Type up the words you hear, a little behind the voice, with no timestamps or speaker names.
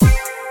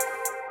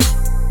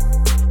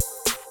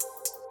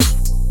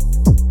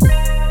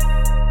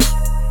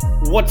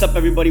What's up,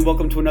 everybody?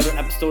 Welcome to another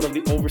episode of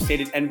the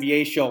Overstated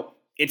NBA Show.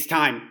 It's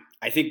time.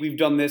 I think we've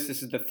done this.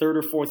 This is the third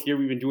or fourth year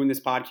we've been doing this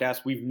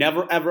podcast. We've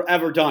never,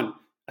 ever done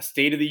a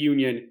State of the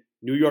Union,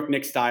 New York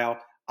Knicks style.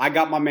 I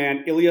got my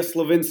man, Ilya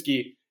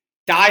Slavinski,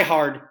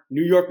 diehard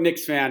New York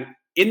Knicks fan,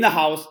 in the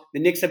house. The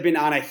Knicks have been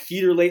on a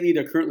heater lately.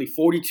 They're currently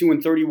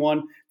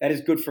 42-31. That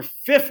is good for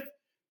fifth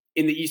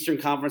in the Eastern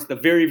Conference, the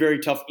very, very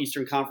tough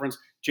Eastern Conference.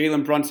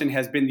 Jalen Brunson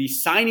has been the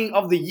signing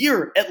of the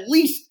year, at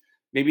least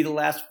maybe the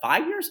last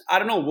 5 years. I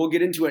don't know. We'll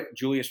get into it.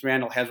 Julius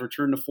Randle has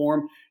returned to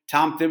form.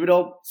 Tom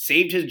Thibodeau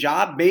saved his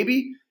job,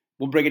 baby.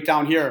 We'll break it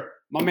down here.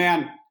 My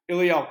man,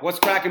 Ilya, what's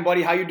cracking,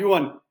 buddy? How you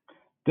doing?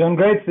 Doing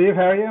great, Steve.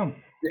 How are you?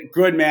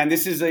 Good, man.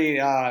 This is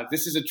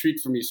a treat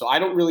for me. So I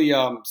don't really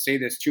say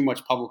this too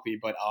much publicly,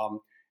 but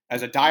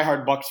as a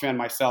diehard Bucks fan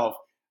myself,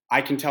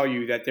 I can tell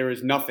you that there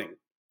is nothing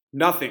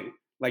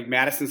like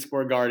Madison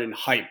Square Garden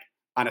hype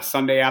on a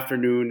Sunday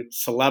afternoon.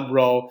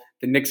 Celebro.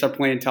 The Knicks are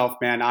playing tough,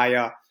 man.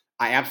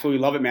 I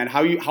absolutely love it, man.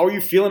 How are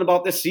you feeling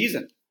about this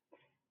season?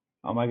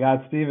 Oh my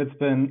God, Steve, it's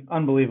been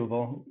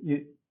unbelievable.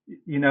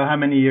 You know how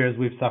many years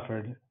we've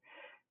suffered.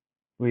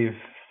 We've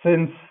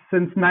since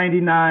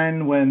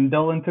 '99 when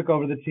Dolan took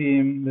over the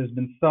team. There's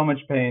been so much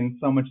pain,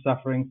 so much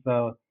suffering.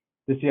 So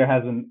this year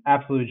has an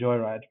absolute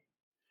joyride.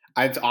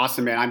 It's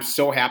awesome, man. I'm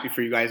so happy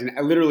for you guys. And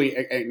literally,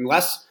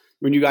 unless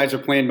when you guys are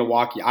playing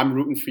Milwaukee, I'm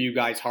rooting for you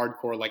guys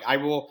hardcore. Like I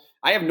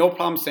have no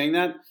problem saying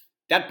that.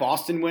 That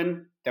Boston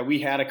win that we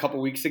had a couple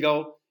weeks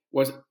ago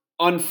was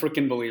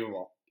unfreaking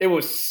believable. It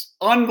was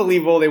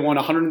unbelievable. They won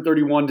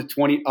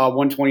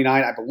 131-129.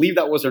 I believe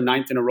that was their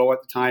ninth in a row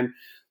at the time.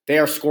 They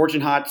are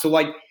scorching hot. So,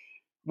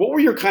 what were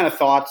your kind of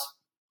thoughts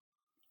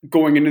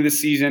going into the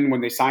season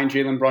when they signed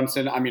Jalen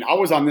Brunson? I mean, I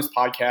was on this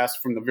podcast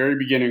from the very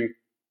beginning.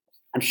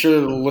 I'm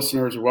sure the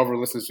listeners, whoever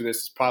listens to this,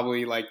 is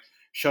probably like,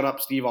 shut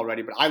up, Steve,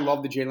 already. But I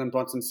love the Jalen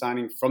Brunson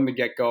signing from the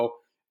get-go.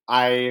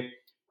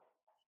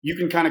 You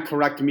can kind of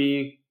correct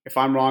me if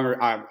I'm wrong,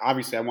 or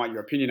obviously I want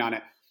your opinion on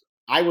it.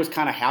 I was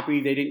kind of happy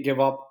they didn't give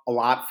up a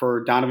lot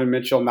for Donovan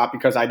Mitchell, not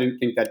because I didn't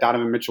think that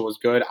Donovan Mitchell was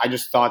good. I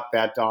just thought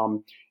that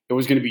it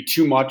was going to be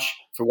too much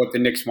for what the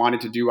Knicks wanted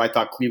to do. I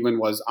thought Cleveland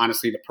was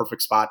honestly the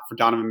perfect spot for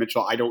Donovan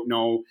Mitchell. I don't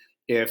know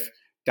if a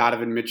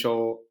Donovan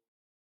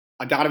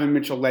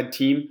Mitchell-led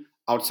team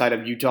outside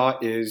of Utah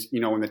is,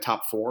 in the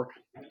top four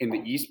in the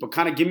East. But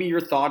kind of give me your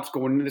thoughts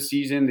going into the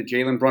season, the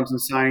Jalen Brunson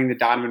signing, the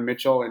Donovan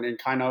Mitchell, and then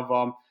kind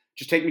of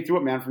just take me through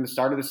it, man, from the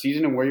start of the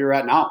season and where you're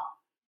at now.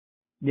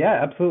 Yeah,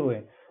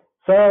 absolutely.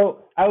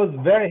 So I was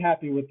very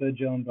happy with the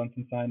Jalen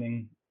Brunson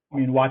signing. I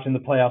mean, watching the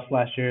playoffs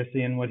last year,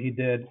 seeing what he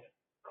did,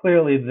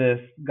 clearly this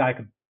guy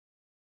could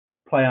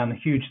play on a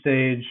huge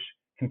stage,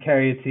 can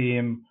carry a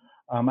team.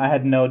 I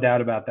had no doubt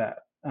about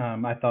that.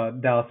 I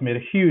thought Dallas made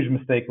a huge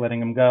mistake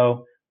letting him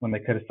go when they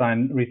could have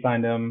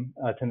re-signed him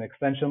to an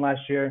extension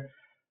last year.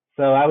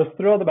 So I was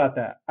thrilled about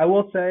that. I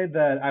will say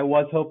that I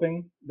was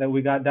hoping that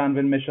we got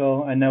Donovan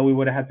Mitchell. I know we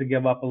would have had to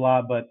give up a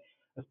lot, but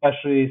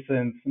especially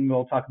since, and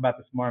we'll talk about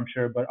this more, I'm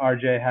sure, but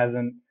RJ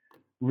hasn't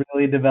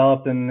really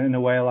developed in a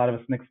way a lot of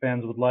us Knicks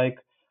fans would like.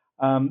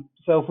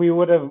 So if we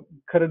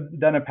could have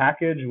done a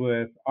package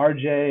with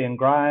RJ and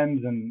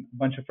Grimes and a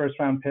bunch of first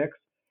round picks,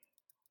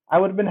 I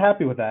would have been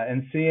happy with that.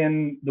 And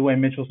seeing the way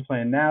Mitchell's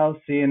playing now,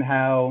 seeing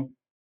how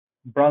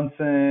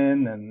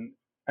Brunson, and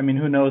I mean,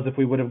 who knows if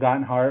we would have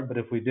gotten Hart, but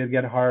if we did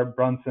get Hart,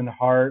 Brunson,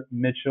 Hart,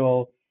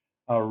 Mitchell,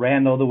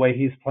 Randall, the way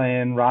he's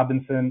playing,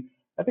 Robinson,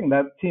 I think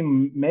that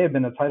team may have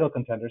been a title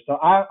contender. So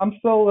I'm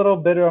still a little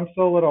bitter. I'm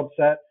still a little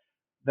upset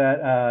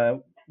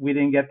that we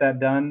didn't get that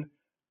done.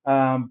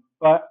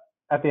 But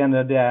at the end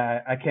of the day,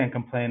 I can't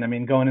complain. I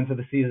mean, going into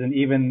the season,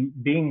 even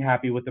being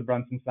happy with the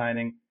Brunson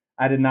signing,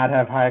 I did not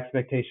have high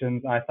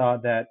expectations. I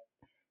thought that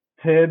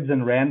Tibbs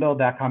and Randall,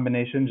 that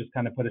combination just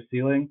kind of put a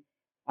ceiling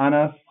on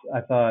us. I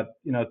thought,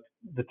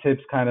 the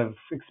Tibbs kind of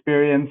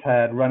experience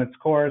had run its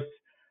course.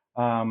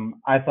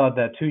 I thought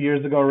that 2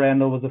 years ago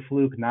Randall was a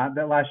fluke, not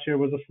that last year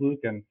was a fluke,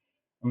 and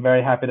I'm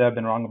very happy to have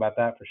been wrong about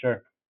that for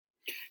sure.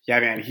 Yeah,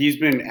 man, he's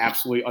been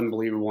absolutely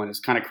unbelievable, and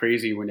it's kind of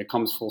crazy when it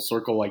comes full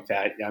circle like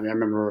that. I mean, I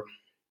remember,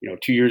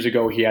 2 years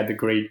ago he had the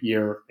great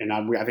year, and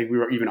I think we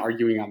were even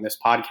arguing on this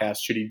podcast,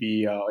 should he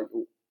be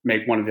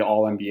make one of the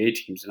All NBA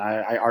teams? And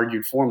I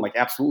argued for him, like,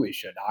 absolutely he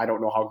should. I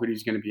don't know how good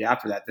he's going to be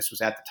after that. This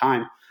was at the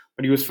time,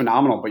 but he was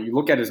phenomenal. But you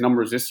look at his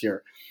numbers this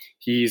year,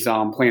 he's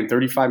playing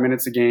 35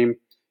 minutes a game.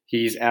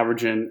 He's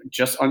averaging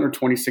just under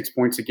 26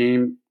 points a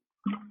game.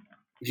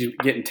 He's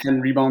getting 10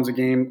 rebounds a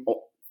game,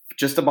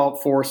 just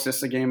about 4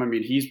 assists a game. I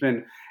mean, he's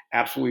been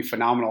absolutely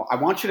phenomenal. I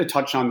want you to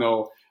touch on,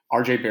 though,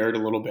 RJ Barrett a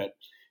little bit,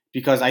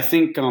 because I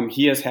think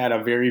he has had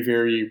a very,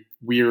 very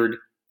weird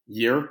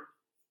year.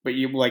 But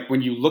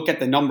when you look at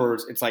the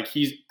numbers, it's like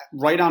he's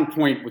right on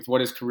point with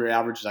what his career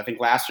average is. I think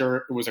last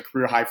year it was a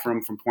career high for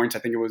him from points. I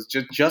think it was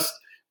just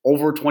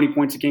over 20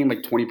 points a game,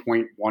 like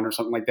 20.1 or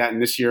something like that.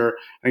 And this year,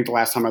 I think the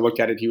last time I looked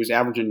at it, he was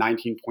averaging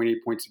 19.8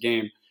 points a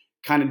game,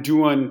 kind of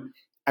doing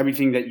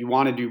everything that you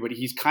want to do. But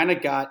he's kind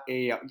of got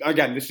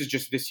again, this is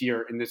just this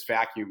year in this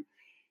vacuum,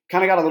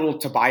 kind of got a little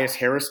Tobias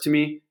Harris to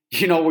me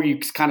where you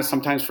kind of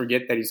sometimes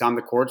forget that he's on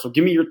the court. So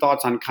give me your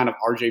thoughts on kind of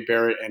RJ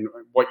Barrett and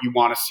what you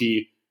want to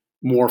see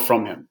more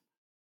from him.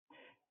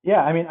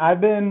 Yeah, I mean,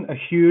 I've been a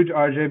huge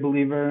RJ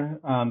believer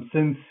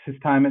since his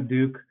time at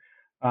Duke.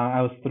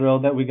 I was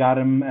thrilled that we got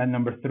him at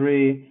number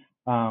three.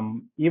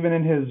 Even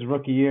in his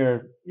rookie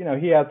year,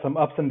 he had some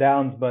ups and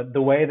downs, but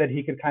the way that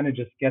he could kind of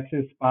just get to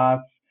his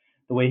spots,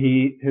 the way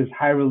his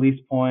high release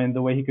point,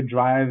 the way he could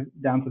drive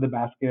down to the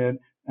basket,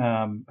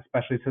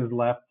 especially to his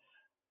left,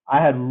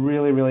 I had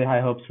really, really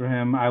high hopes for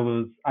him. I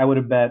would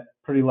have bet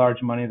pretty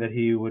large money that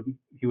he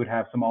would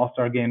have some All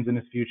Star games in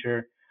his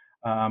future.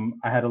 I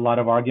had a lot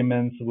of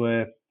arguments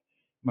with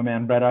my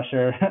man Brett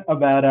Usher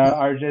about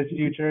RJ's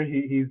future.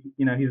 He's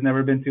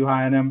never been too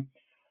high on him.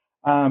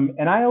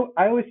 And I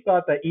always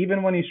thought that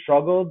even when he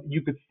struggled,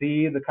 you could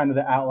see the kind of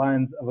the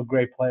outlines of a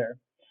great player.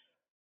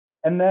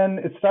 And then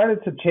it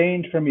started to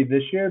change for me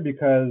this year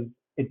because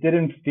it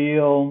didn't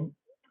feel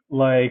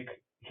like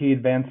he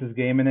advanced his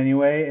game in any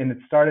way, and it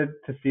started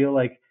to feel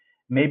like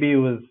maybe it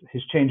was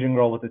his changing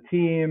role with the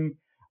team.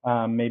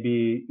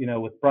 Maybe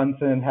with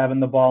Brunson having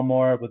the ball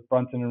more, with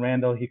Brunson and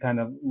Randall, he kind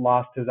of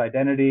lost his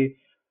identity.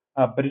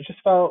 But it just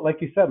felt like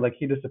you said, like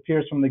he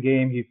disappears from the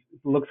game. He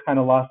looks kind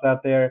of lost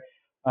out there.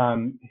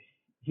 Um,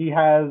 he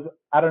has,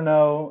 I don't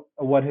know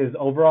what his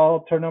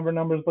overall turnover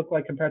numbers look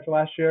like compared to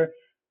last year,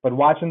 but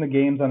watching the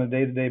games on a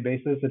day-to-day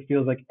basis, it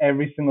feels like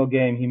every single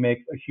game he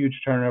makes a huge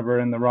turnover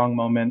in the wrong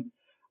moment.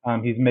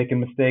 He's making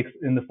mistakes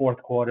in the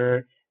fourth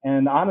quarter.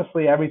 And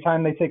honestly, every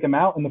time they take him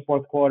out in the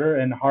fourth quarter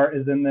and Hart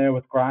is in there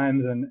with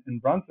Grimes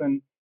and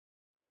Brunson,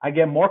 I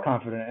get more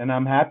confident and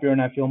I'm happier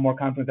and I feel more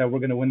confident that we're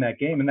going to win that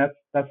game. And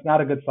that's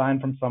not a good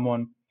sign from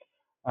someone,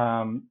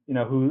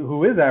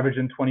 who is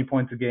averaging 20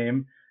 points a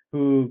game,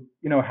 who,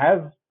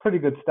 has pretty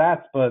good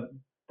stats, but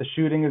the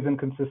shooting is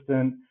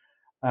inconsistent.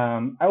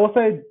 I will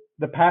say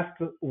the past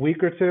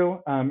week or two,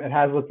 it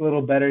has looked a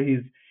little better.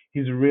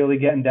 He's really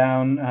getting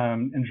down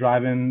and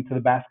driving to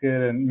the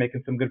basket and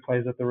making some good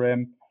plays at the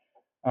rim.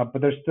 But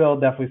there's still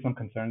definitely some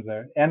concerns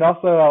there. And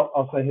also,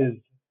 I'll say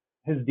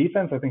his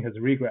defense, I think, has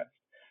regressed.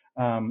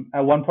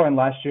 At one point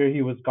last year,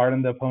 he was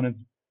guarding the opponent's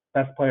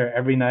best player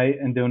every night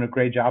and doing a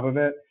great job of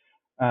it.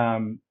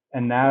 And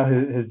now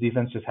his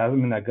defense just hasn't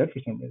been that good for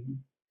some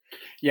reason.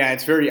 Yeah,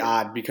 it's very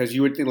odd because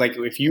you would think like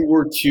if you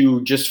were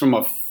to just from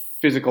a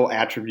physical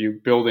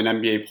attribute build an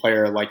NBA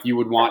player, like you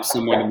would want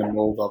someone in the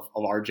mold of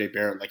RJ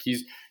Barrett. Like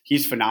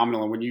he's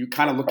phenomenal. And when you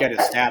kind of look at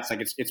his stats,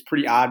 like it's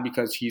pretty odd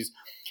because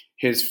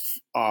his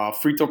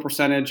free throw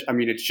percentage. I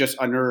mean, it's just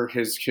under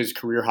his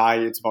career high.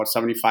 It's about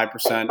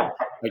 75%.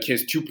 Like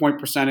his 2 point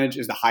percentage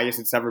is the highest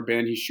it's ever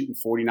been. He's shooting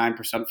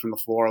 49% from the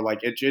floor. Like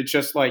it's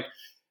just like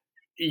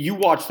you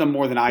watch them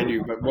more than I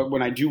do, but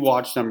when I do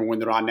watch them, or when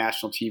they're on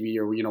national TV,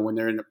 or when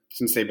they're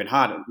since they've been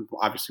hot, and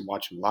obviously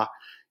watch them a lot.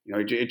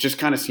 It just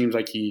kind of seems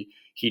like he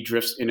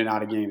drifts in and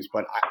out of games.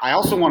 But I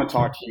also want to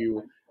talk to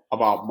you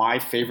about my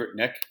favorite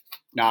Knick.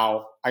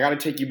 Now I got to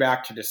take you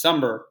back to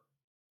December.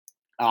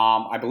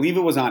 I believe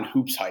it was on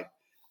Hoops Hype.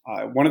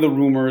 One of the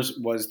rumors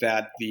was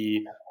that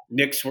the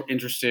Knicks were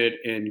interested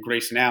in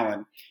Grayson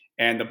Allen,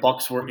 and the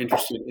Bucks were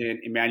interested in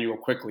Emmanuel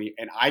Quickly.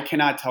 And I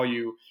cannot tell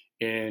you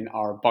in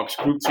our Bucks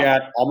group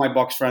chat, all my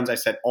Bucks friends, I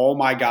said, "Oh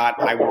my God,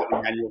 I want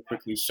Emmanuel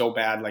Quickly so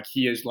bad! Like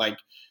he is like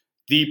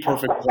the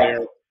perfect player."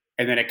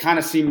 And then it kind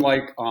of seemed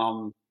like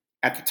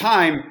at the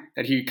time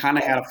that he kind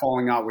of had a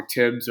falling out with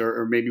Tibbs,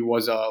 or maybe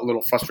was a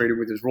little frustrated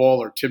with his role,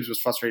 or Tibbs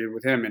was frustrated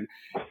with him. And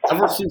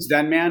ever since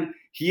then, man,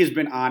 he has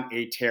been on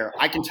a tear.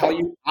 I can tell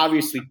you,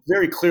 obviously,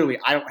 very clearly,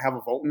 I don't have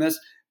a vote in this,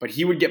 but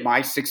he would get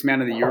my sixth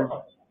man of the year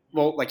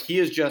vote. Like he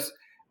is just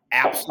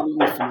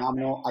absolutely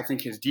phenomenal. I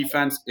think his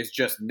defense is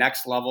just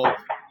next level.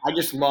 I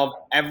just love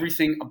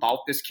everything about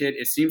this kid.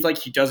 It seems like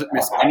he doesn't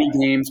miss any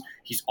games.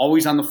 He's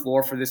always on the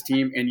floor for this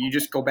team. And you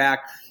just go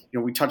back,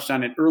 we touched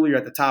on it earlier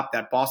at the top,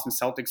 that Boston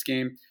Celtics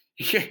game.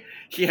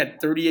 He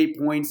had 38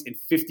 points in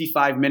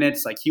 55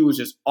 minutes. Like he was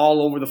just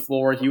all over the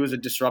floor. He was a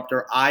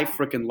disruptor. I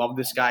freaking love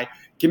this guy.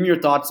 Give me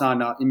your thoughts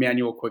on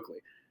Emmanuel quickly.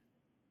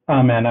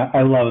 Oh man,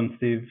 I love him,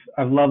 Steve.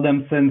 I've loved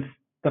him since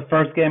the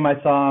first game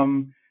I saw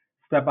him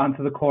step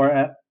onto the court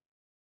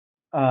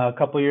a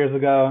couple of years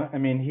ago. I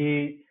mean,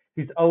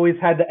 he's always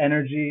had the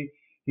energy.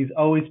 He's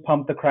always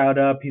pumped the crowd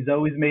up. He's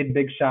always made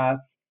big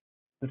shots.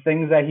 The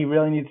things that he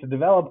really needs to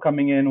develop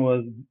coming in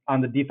was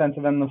on the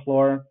defensive end of the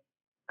floor.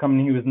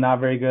 Coming, he was not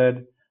very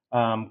good.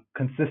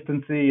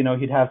 Consistency,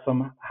 he'd have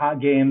some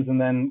hot games and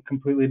then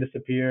completely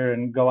disappear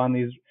and go on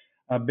these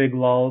big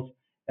lulls.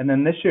 And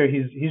then this year,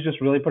 he's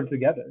just really put it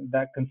together.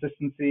 That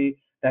consistency,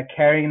 that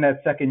carrying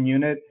that second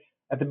unit.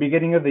 At the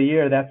beginning of the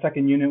year, that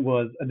second unit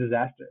was a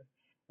disaster.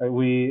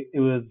 Right? It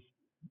was,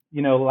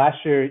 even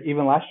last year,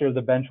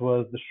 the bench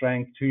was the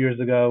strength. 2 years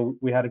ago,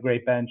 we had a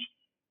great bench.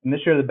 And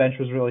this year, the bench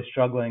was really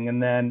struggling.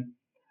 And then,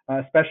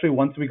 especially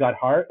once we got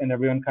Hart and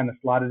everyone kind of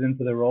slotted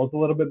into their roles a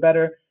little bit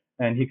better,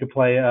 and he could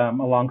play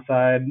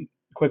alongside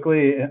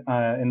Quickly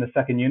in the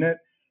second unit.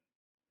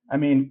 I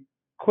mean,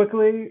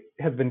 Quickly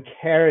has been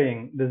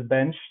carrying this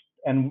bench,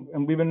 and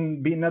we've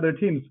been beating other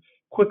teams.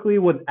 Quickly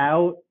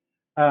without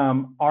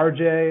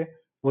RJ,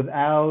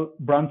 without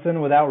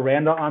Brunson, without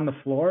Randall on the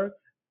floor,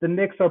 the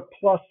Knicks are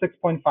plus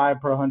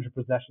 6.5 per 100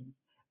 possessions.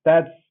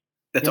 That's,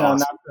 That's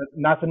not awesome.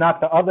 not to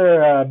knock the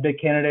other big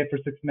candidate for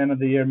Sixth Man of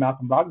the Year,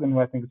 Malcolm Brogdon, who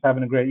I think is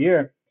having a great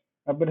year,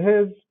 but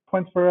his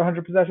points per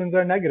 100 possessions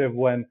are negative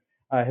when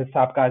his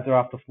top guys are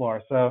off the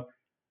floor. So,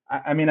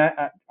 I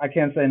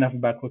can't say enough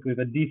about Quickly.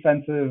 The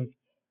defensive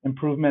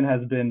improvement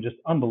has been just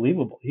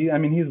unbelievable. He's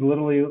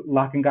literally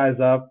locking guys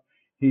up.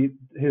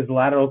 His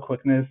lateral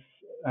quickness.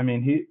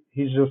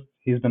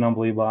 He's been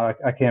unbelievable.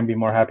 I can't be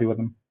more happy with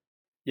him.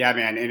 Yeah,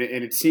 man, and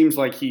it seems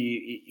like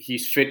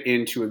he's fit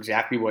into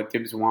exactly what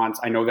Thibs wants.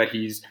 I know that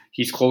he's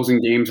closing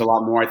games a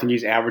lot more. I think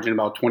he's averaging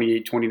about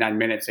 28, 29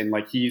 minutes, and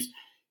like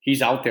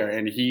he's out there,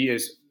 and he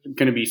is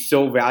going to be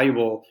so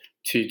valuable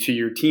to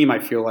your team. I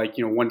feel like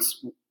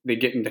once they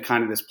get into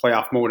kind of this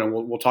playoff mode, and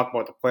we'll talk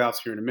about the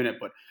playoffs here in a minute.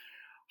 But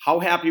how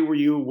happy were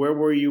you? Where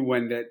were you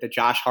when the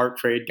Josh Hart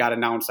trade got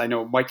announced? I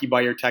know Mikey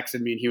Beyer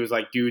texted me, and he was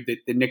like, "Dude,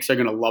 the Knicks are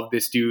going to love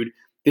this dude.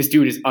 This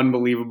dude is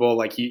unbelievable.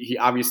 Like he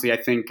obviously,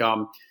 I think."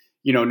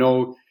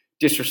 No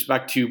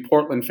disrespect to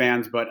Portland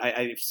fans, but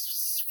it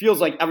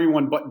feels like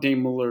everyone but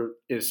Dame Lillard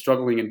is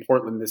struggling in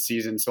Portland this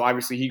season. So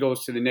obviously he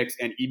goes to the Knicks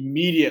and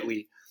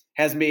immediately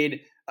has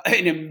made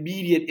an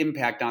immediate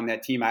impact on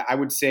that team. I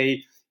would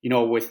say,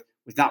 with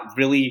not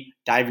really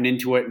diving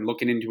into it and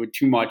looking into it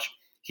too much,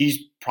 he's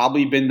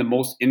probably been the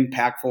most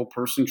impactful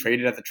person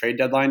traded at the trade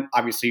deadline.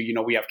 Obviously,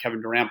 we have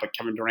Kevin Durant, but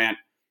Kevin Durant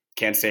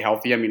can't stay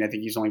healthy. I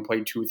think he's only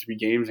played 2 or 3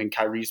 games, and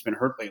Kyrie's been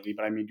hurt lately.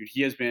 But dude,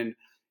 he has been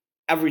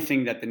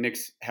everything that the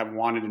Knicks have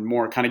wanted and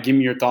more. Kind of give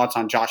me your thoughts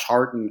on Josh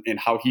Hart and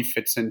how he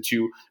fits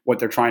into what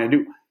they're trying to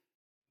do.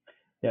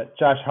 Yeah,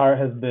 Josh Hart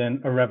has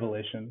been a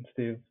revelation,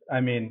 Steve.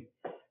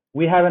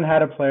 We haven't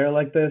had a player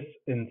like this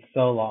in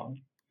so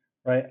long,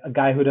 right? A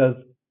guy who does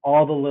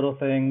all the little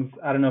things.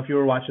 I don't know if you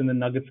were watching the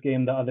Nuggets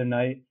game the other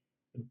night.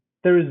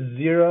 There is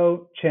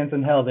zero chance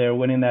in hell they're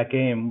winning that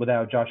game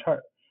without Josh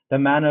Hart. The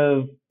amount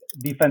of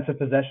defensive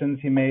possessions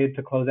he made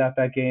to close out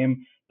that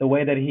game, the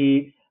way that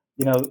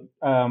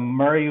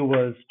Murray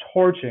was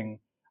torching,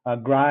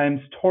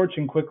 Grimes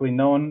torching quickly.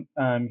 No one,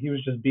 he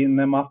was just beating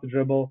them off the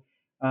dribble.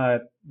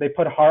 They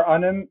put Hart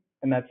on him,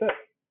 and that's it.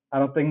 I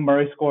don't think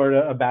Murray scored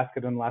a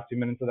basket in the last few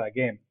minutes of that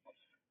game.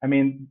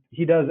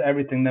 He does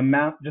everything. The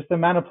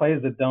amount of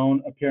plays that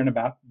don't appear in a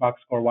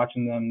box score,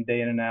 watching them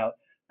day in and out,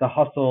 the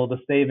hustle, the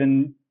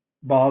saving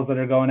balls that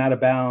are going out of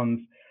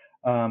bounds,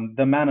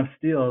 the amount of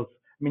steals.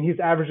 He's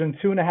averaging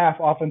 2.5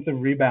 offensive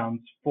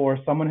rebounds for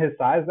someone his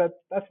size.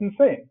 That's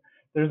insane.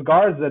 There's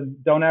guards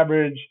that don't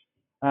average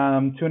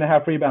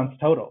 2.5 rebounds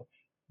total.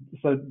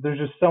 So there's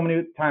just so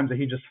many times that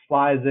he just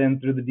flies in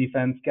through the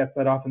defense, gets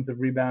that offensive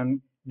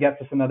rebound,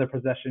 gets us another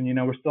possession.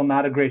 We're still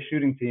not a great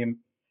shooting team,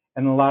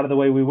 and a lot of the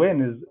way we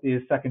win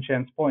is second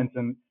chance points.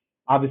 And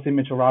obviously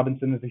Mitchell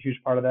Robinson is a huge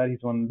part of that.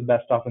 He's one of the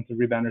best offensive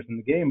rebounders in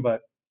the game,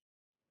 but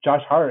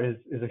Josh Hart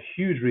is a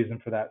huge reason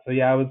for that. So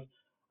yeah, I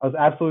was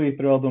absolutely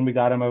thrilled when we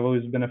got him. I've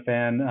always been a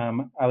fan.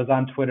 I was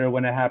on Twitter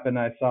when it happened.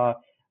 I saw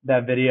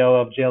that video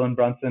of Jalen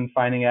Brunson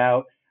finding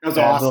out. That was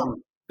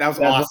awesome. That was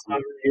awesome.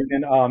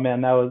 Oh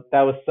man, that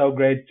was so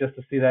great just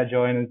to see that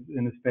joy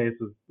in his face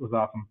was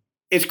awesome.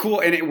 It's cool,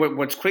 and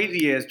what's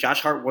crazy is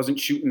Josh Hart wasn't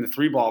shooting the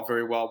 3 ball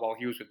very well while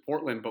he was with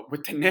Portland, but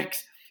with the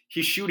Knicks,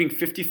 he's shooting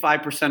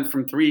 55%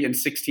 from 3 in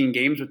 16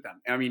 games with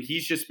them.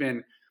 He's just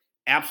been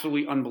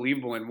absolutely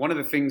unbelievable. And one of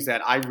the things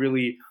that I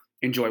really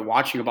enjoy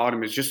watching about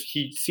him is just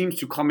he seems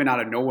to come in out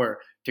of nowhere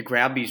to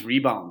grab these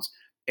rebounds,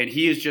 and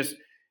he is just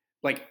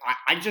like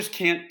I just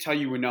can't tell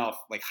you enough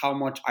like how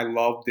much I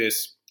love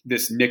this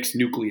Knicks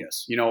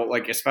nucleus.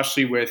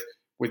 Especially with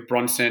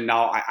Brunson.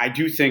 Now, I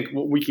do think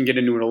we can get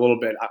into it a little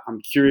bit.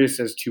 I'm curious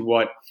as to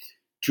what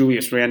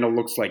Julius Randle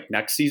looks like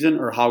next season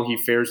or how he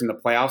fares in the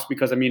playoffs.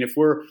 Because, if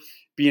we're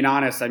being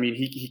honest,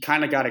 he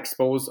kind of got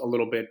exposed a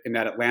little bit in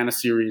that Atlanta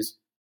series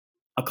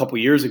a couple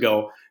years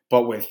ago.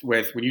 But with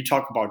when you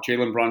talk about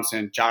Jalen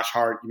Brunson, Josh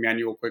Hart,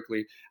 Emmanuel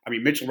Quickly,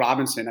 Mitchell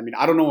Robinson,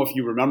 I don't know if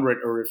you remember it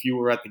or if you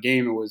were at the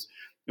game. It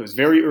was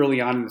very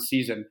early on in the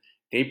season.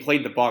 They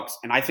played the Bucks,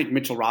 and I think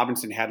Mitchell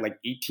Robinson had like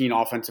 18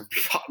 offensive.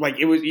 Like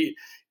it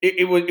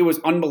was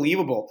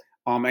unbelievable.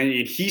 And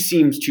he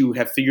seems to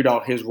have figured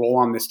out his role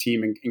on this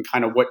team and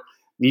kind of what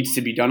needs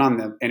to be done on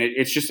them. And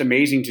it's just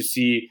amazing to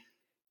see,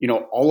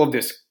 all of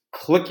this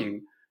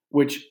clicking,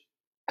 which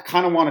I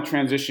kind of want to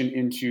transition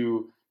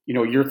into,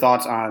 your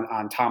thoughts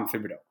on Tom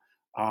Thibodeau.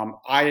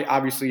 I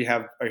obviously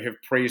have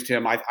praised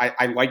him.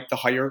 I liked the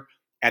hire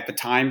at the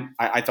time.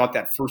 I thought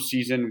that first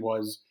season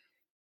was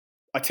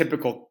a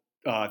typical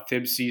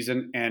Thibs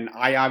season, and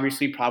I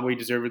obviously probably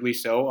deservedly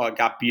so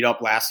got beat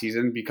up last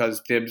season because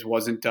Thibs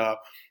wasn't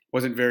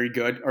very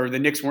good, or the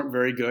Knicks weren't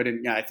very good,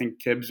 and I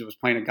think Thibs was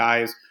playing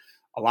guys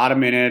a lot of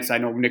minutes. I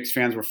know Knicks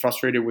fans were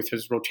frustrated with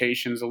his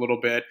rotations a little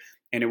bit,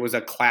 and it was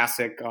a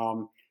classic.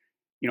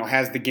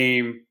 Has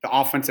the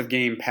offensive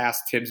game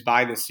passed Thibs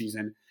by this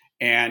season,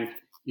 and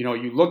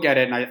you look at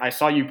it, and I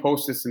saw you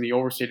post this in the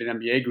Overstated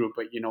NBA group,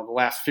 but the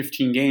last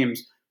 15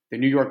 games. The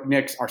New York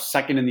Knicks are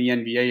second in the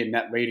NBA in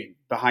net rating,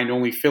 behind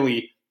only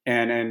Philly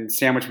and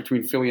sandwiched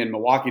between Philly and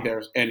Milwaukee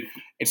there. And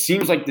it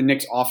seems like the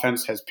Knicks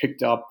offense has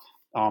picked up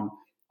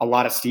a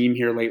lot of steam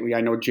here lately.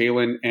 I know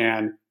Jalen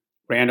and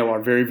Randall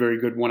are very, very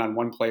good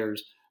one-on-one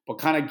players. But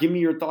kind of give me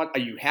your thought. Are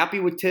you happy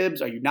with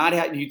Tibbs? Are you not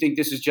happy? Do you think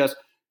this is just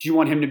 – do you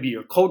want him to be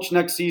your coach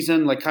next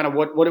season? Like kind of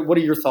what are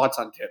your thoughts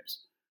on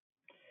Tibbs?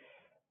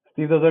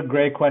 Steve, those are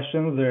great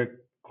questions. They're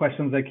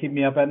questions that keep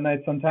me up at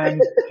night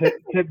sometimes.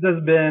 Tibbs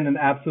has been an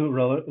absolute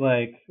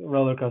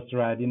roller coaster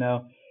ride.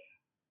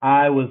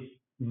 I was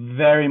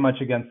very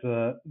much against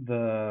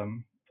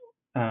the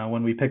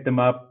when we picked him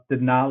up.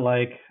 Did not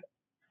like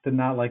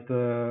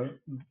the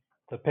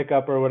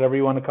pickup or whatever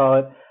you want to call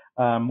it.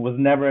 Was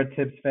never a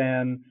Tibbs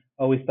fan.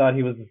 Always thought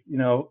he was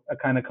a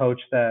kind of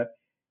coach that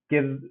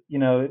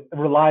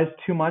relies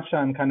too much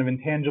on kind of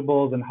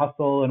intangibles and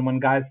hustle. And when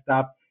guys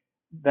stop,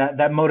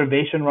 that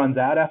motivation runs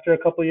out after a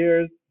couple of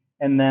years,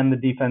 and then the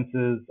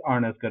defenses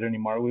aren't as good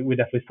anymore. We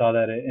definitely saw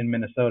that in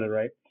Minnesota,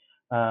 right?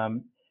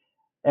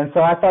 And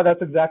so I thought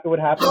that's exactly what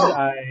happened.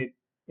 I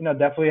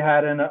definitely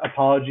had an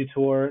apology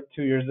tour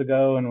 2 years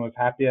ago and was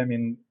happy. I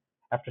mean,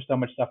 after so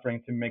much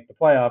suffering to make the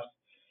playoffs,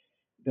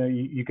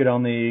 you could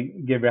only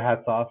give your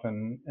hats off,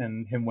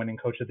 and him winning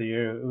Coach of the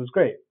Year, it was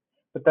great.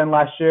 But then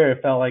last year,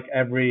 it felt like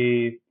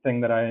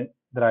everything that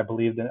I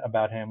believed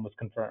about him was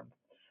confirmed.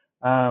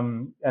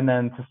 And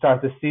then to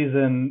start the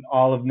season,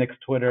 all of Nick's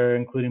Twitter,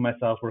 including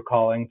myself, were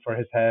calling for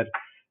his head,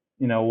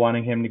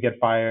 wanting him to get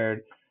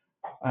fired.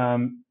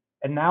 And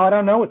now I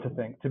don't know what to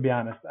think, to be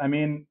honest. I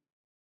mean,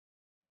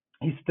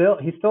 he still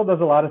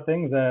does a lot of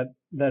things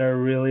that are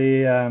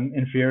really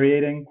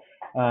infuriating.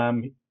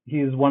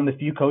 He's one of the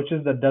few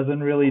coaches that doesn't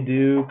really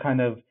do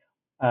kind of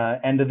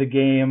end of the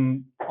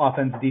game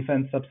offense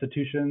defense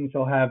substitutions.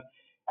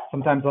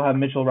 Sometimes he'll have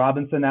Mitchell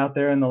Robinson out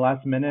there in the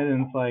last minute,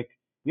 and it's like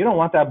you don't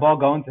want that ball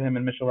going to him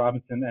and Mitchell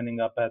Robinson ending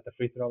up at the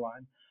free throw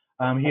line.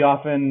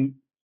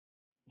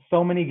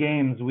 So many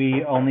games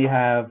we only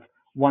have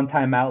one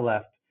timeout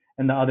left,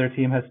 and the other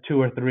team has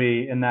two or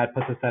three, and that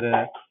puts us at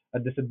a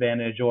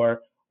disadvantage. Or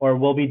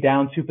we'll be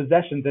down 2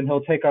 possessions, and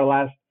he'll take our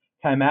last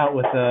timeout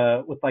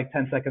with like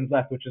 10 seconds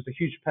left, which is a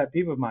huge pet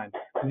peeve of mine,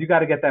 because you got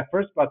to get that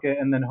first bucket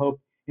and then hope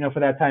for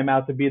that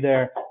timeout to be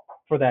there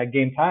for that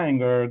game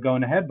tying or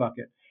going ahead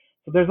bucket.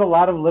 So there's a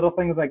lot of little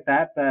things like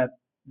that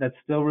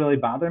still really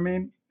bother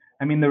me.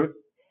 I mean,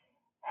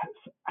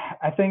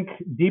 I think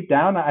deep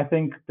down, I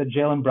think that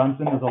Jalen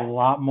Brunson is a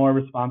lot more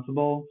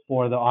responsible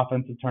for the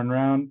offensive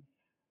turnaround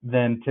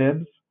than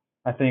Tibbs.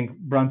 I think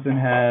Brunson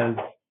has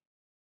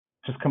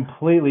just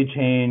completely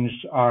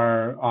changed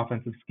our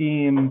offensive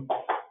scheme,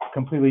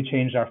 completely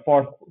changed our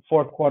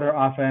fourth quarter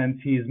offense.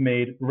 He's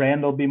made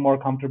Randall be more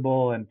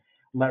comfortable and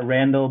let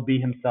Randall be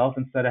himself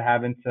instead of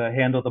having to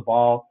handle the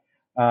ball,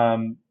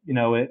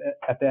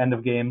 at the end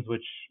of games,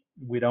 which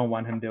we don't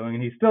want him doing.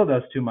 And he still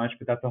does too much,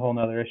 but that's a whole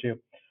nother issue.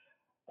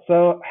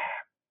 So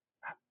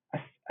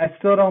I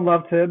still don't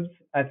love Tibbs.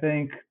 I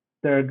think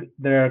there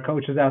are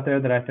coaches out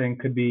there that I think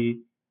could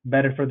be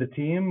better for the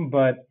team,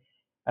 but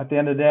at the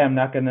end of the day, I'm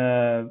not going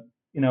to,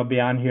 be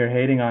on here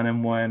hating on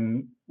him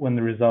when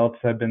the results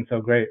have been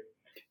so great.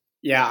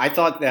 Yeah, I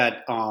thought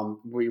that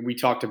we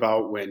talked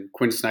about when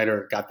Quinn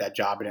Snyder got that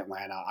job in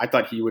Atlanta. I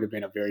thought he would have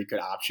been a very good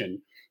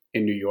option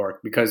in New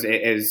York because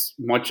as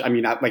much, I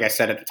mean, like I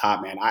said at the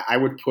top, man, I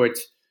would put,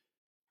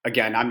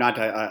 again, I'm not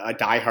a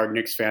diehard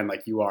Knicks fan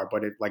like you are,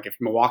 but like if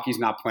Milwaukee's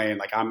not playing,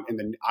 like I'm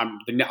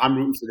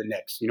rooting for the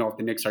Knicks. If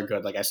the Knicks are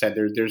good, like I said,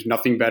 there's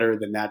nothing better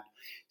than that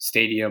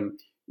stadium,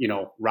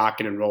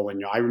 rocking and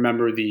rolling. I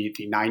remember the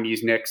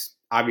 '90s Knicks.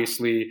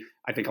 Obviously,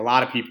 I think a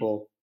lot of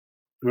people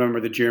remember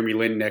the Jeremy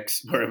Lin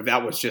Knicks, where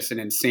that was just an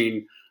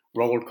insane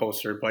roller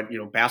coaster. But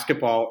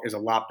basketball is a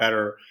lot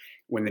better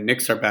when the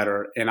Knicks are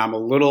better. And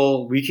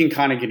we can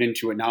kind of get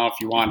into it now if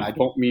you want. I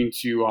don't mean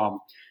to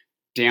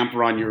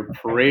damper on your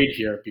parade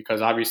here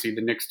because obviously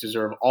the Knicks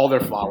deserve all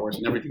their flowers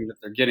and everything that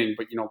they're getting.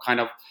 But kind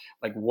of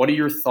like, what are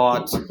your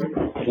thoughts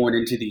going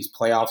into these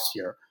playoffs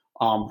here?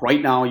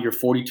 Right now, you're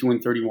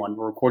 42-31.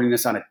 We're recording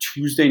this on a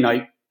Tuesday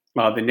night.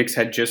 The Knicks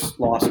had just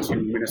lost to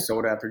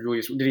Minnesota after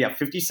Julius. Did he have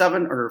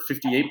 57 or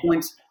 58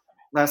 points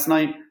last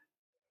night?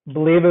 I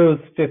believe it was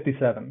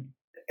 57.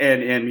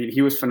 And I mean,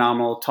 he was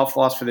phenomenal. Tough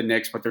loss for the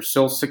Knicks, but they're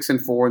still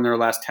 6-4 in their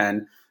last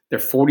 10. They're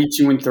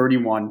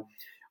 42-31.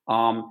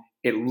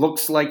 It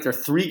looks like they're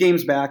 3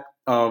 games back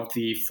of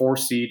the 4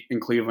 seed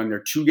in Cleveland.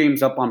 They're 2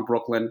 games up on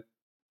Brooklyn,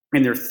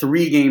 and they're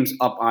 3 games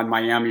up on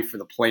Miami for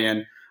the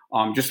play-in.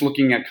 Just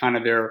looking at kind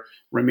of their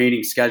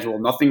remaining schedule,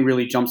 nothing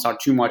really jumps out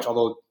too much,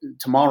 although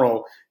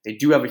tomorrow they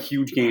do have a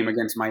huge game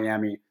against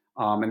Miami.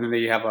 And then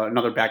they have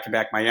another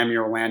back-to-back, Miami,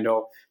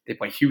 Orlando. They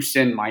play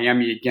Houston,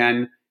 Miami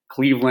again,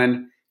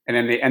 Cleveland, and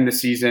then they end the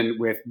season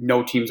with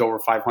no teams over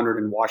 500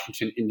 in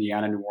Washington,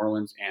 Indiana, New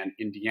Orleans, and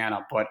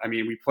Indiana. But, I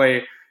mean, we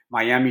play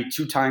Miami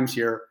 2 times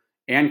here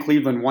and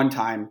Cleveland 1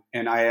 time,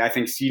 and I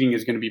think seeding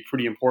is going to be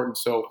pretty important.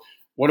 So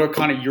what are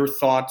kind of your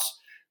thoughts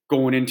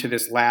going into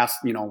this last,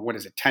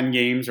 10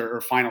 games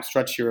or final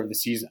stretch here of the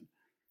season?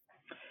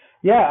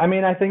 Yeah, I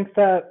mean, I think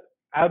that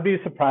I would be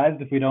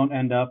surprised if we don't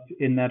end up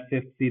in that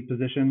 5th seed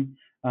position.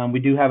 We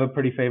do have a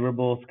pretty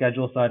favorable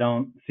schedule, so I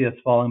don't see us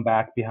falling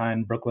back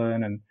behind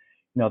Brooklyn. And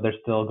they're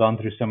still going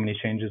through so many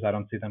changes. I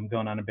don't see them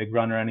going on a big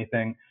run or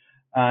anything.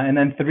 And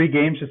then 3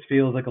 games just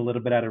feels like a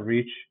little bit out of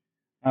reach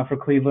for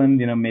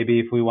Cleveland. Maybe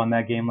if we won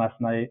that game last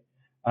night,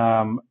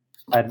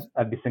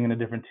 I'd be singing a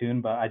different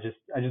tune. But I just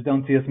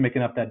don't see us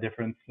making up that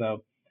difference.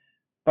 So,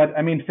 but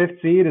I mean,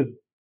 fifth seed is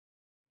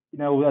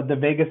the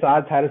Vegas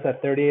odds had us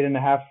at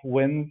 38.5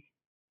 wins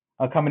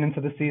coming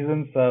into the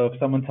season. So if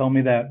someone told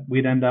me that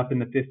we'd end up in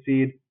the fifth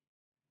seed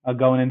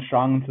going in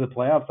strong into the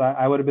playoffs,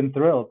 I would have been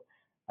thrilled.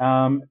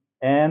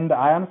 And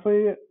I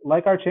honestly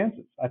like our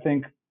chances. I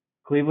think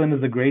Cleveland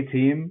is a great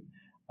team.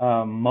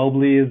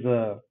 Mobley is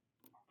a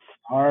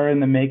star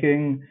in the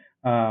making,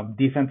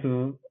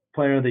 defensive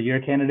player of the year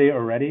candidate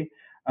already.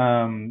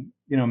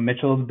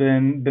 Mitchell's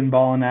been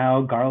balling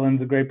out.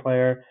 Garland's a great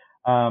player.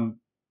 Do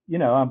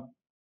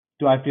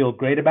I feel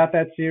great about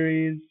that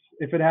series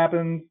if it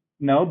happens?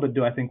 No, but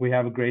do I think we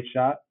have a great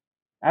shot?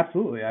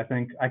 Absolutely. I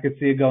think I could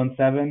see it going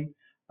 7,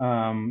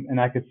 and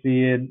I could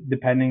see it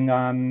depending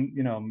on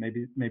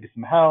maybe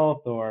some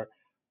health or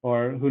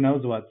who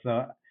knows what.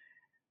 So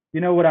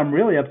what I'm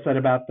really upset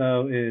about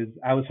though is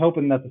I was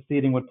hoping that the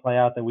seeding would play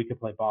out that we could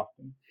play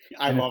Boston.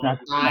 I love it.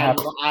 I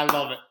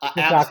love it. It's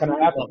not going to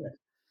happen.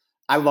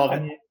 I love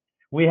it. mean,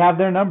 we have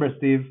their number,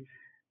 Steve.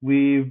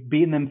 We've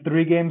beaten them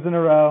 3 games in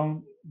a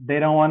row. They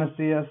don't want to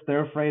see us.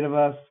 They're afraid of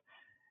us.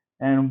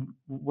 And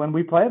when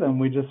we play them,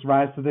 we just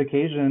rise to the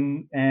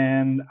occasion.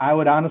 And I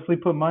would honestly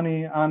put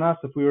money on us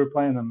if we were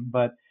playing them.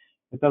 But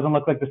it doesn't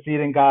look like the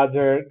seeding gods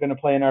are going to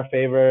play in our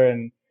favor.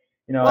 And,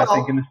 I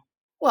think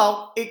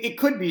it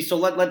could be. So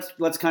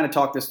let's kind of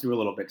talk this through a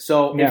little bit.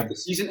 So if the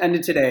season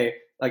ended today,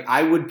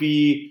 I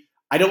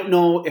don't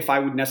know if I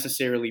would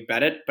necessarily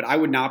bet it, but I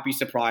would not be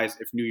surprised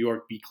if New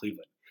York beat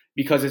Cleveland.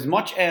 Because as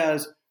much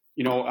as,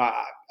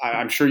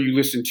 I'm sure you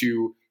listen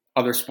to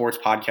other sports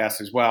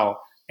podcasts as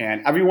well,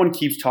 and everyone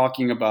keeps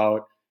talking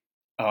about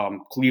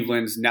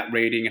Cleveland's net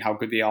rating and how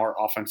good they are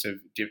offensive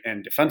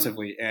and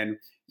defensively. And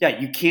yeah,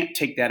 you can't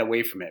take that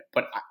away from it.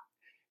 But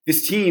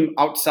this team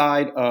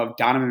outside of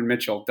Donovan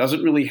Mitchell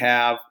doesn't really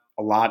have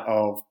a lot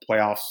of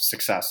playoff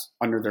success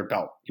under their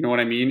belt. You know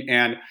what I mean?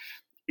 And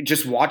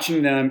just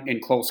watching them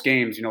in close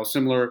games,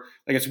 similar,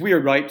 like it's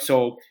weird, right?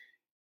 So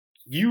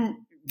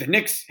the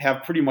Knicks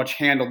have pretty much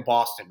handled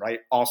Boston, right,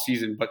 all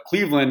season. But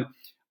Cleveland,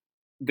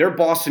 their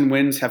Boston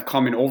wins have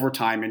come in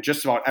overtime in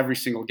just about every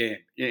single game.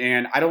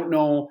 And I don't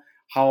know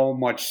how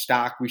much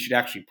stock we should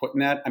actually put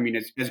in that. I mean,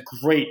 it's as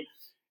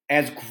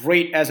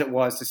great as it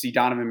was to see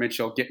Donovan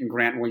Mitchell get in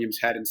Grant Williams'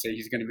 head and say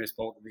he's going to miss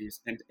both of these.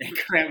 And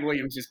Grant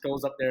Williams just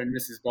goes up there and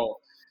misses both.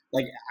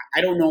 Like,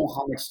 I don't know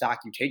how much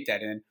stock you take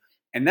that in.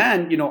 And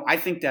then, I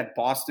think that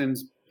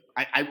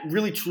I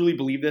really truly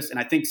believe this, and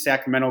I think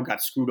Sacramento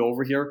got screwed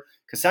over here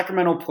because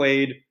Sacramento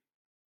played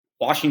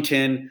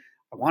Washington.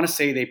 I want to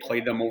say they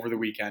played them over the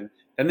weekend.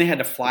 Then they had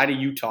to fly to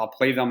Utah,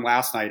 play them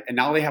last night, and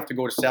now they have to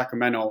go to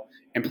Sacramento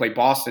and play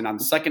Boston on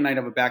the second night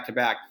of a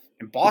back-to-back.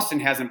 And Boston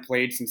hasn't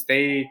played since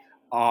they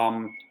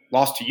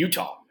lost to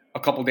Utah a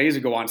couple days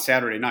ago on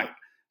Saturday night.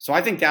 So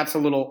I think that's a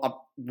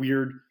little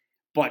weird.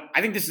 But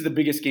I think this is the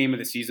biggest game of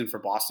the season for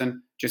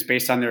Boston, just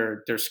based on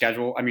their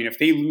schedule. I mean, if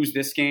they lose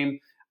this game,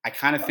 I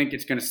kind of think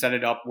it's going to set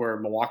it up where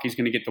Milwaukee's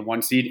going to get the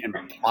 1 seed and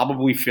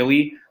probably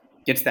Philly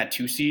gets that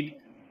 2 seed,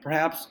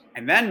 perhaps.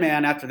 And then,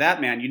 after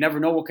that, you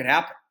never know what could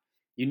happen.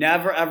 You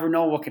never, ever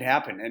know what could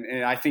happen.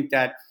 And I think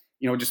that,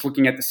 just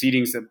looking at the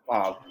seedings, that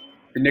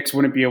the Knicks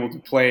wouldn't be able to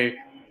play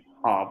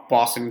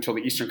Boston until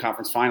the Eastern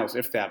Conference Finals,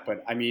 if that.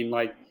 But, I mean,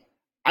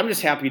 I'm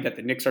just happy that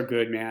the Knicks are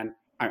good, man.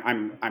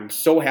 I'm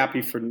so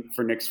happy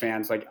for Knicks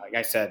fans. Like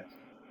I said,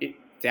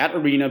 that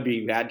arena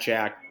being that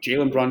jacked,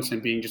 Jalen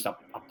Brunson being just a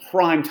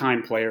prime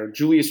time player,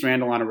 Julius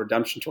Randle on a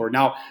redemption tour.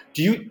 Now,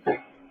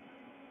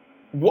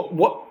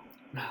 what?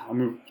 Let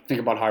me think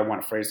about how I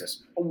want to phrase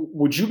this.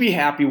 Would you be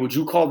happy? Would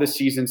you call this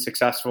season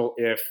successful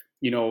if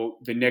the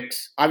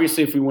Knicks?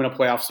 Obviously, if we win a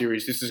playoff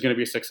series, this is going to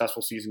be a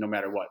successful season no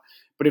matter what.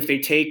 But if they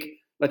take,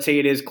 let's say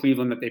it is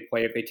Cleveland that they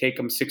play, if they take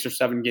them 6 or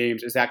 7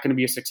 games, is that going to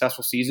be a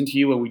successful season to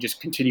you and we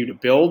just continue to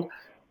build?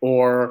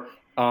 Or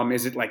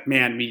is it like,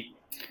 man,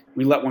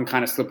 we let one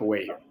kind of slip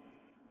away here?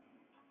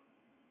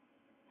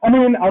 I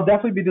mean, I'll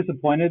definitely be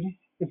disappointed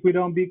if we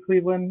don't beat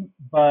Cleveland,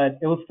 but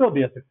it will still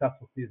be a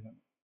successful season.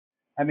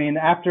 I mean,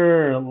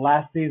 after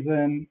last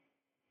season,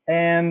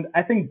 and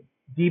I think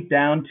deep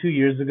down 2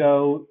 years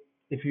ago,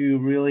 if you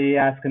really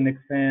ask a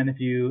Knicks fan, if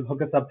you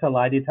hook us up to a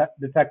lie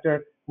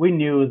detector, we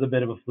knew it was a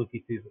bit of a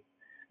fluky season.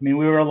 I mean,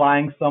 we were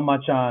relying so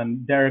much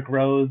on Derrick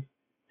Rose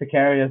to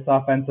carry us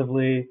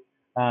offensively.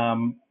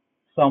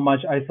 So much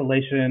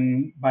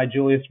isolation by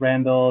Julius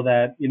Randle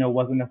that,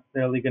 wasn't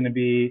necessarily going to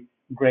be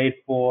great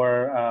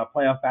for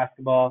playoff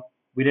basketball.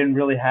 We didn't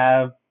really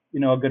have,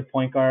 a good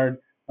point guard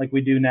like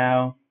we do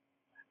now.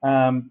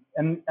 And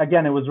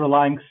again, it was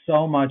relying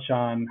so much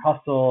on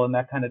hustle and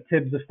that kind of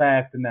Tibbs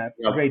effect and that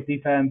great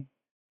defense.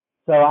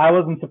 So I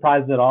wasn't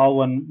surprised at all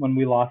when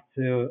we lost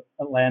to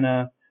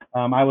Atlanta.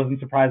 I wasn't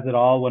surprised at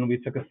all when we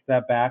took a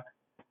step back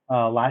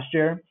last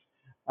year.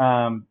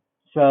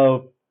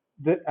 So,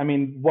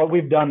 what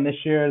we've done this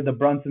year, the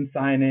Brunson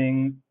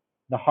signing,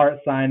 the Hart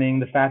signing,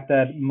 the fact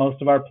that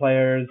most of our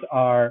players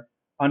are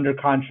under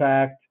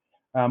contract,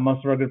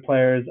 most of our good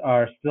players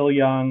are still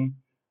young.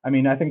 I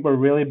think we're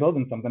really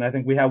building something. I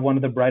think we have one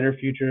of the brighter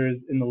futures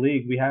in the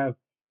league. We have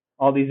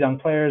all these young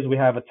players. We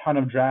have a ton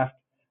of draft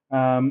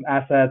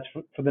assets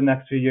for the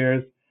next few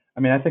years.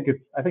 I think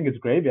it's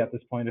gravy at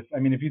this point.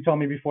 If you told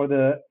me before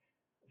the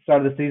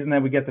start of the season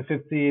that we get the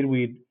fifth seed,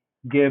 we'd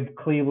give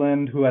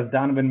Cleveland, who has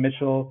Donovan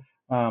Mitchell,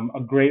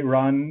 a great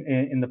run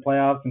in the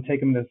playoffs and take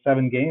them to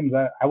 7 games,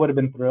 I would have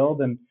been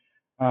thrilled. And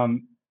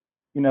um,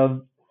 you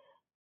know,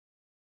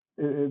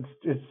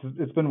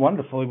 it's been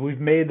wonderful. We've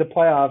made the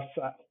playoffs.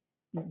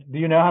 Do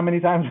you know how many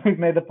times we've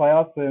made the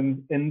playoffs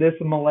in this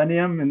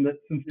millennium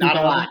since Not a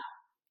 2000? lot.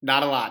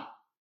 Not a lot.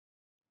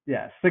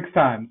 Yeah, 6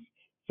 times.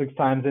 6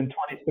 times in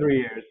 23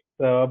 years.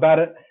 So about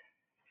it.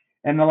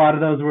 And a lot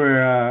of those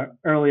were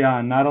early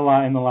on, not a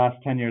lot in the last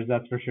 10 years,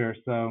 that's for sure.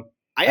 So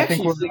I I think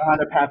actually we're think on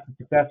a path to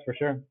success for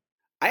sure.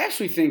 I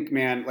actually think,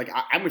 man, like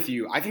I'm with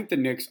you. I think the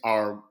Knicks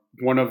are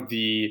one of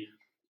the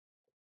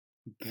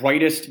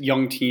brightest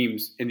young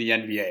teams in the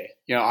NBA.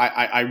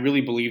 I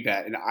really believe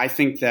that. And I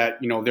think that,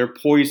 they're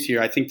poised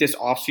here. I think this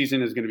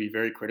offseason is going to be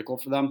very critical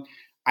for them.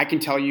 I can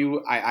tell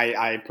you,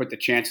 I put the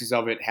chances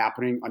of it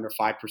happening under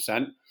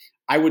 5%.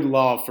 I would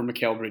love for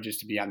Mikal Bridges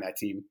to be on that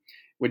team.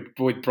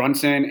 With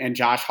Brunson and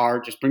Josh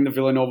Hart, just bring the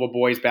Villanova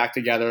boys back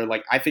together.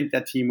 Like, I think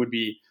that team would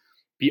be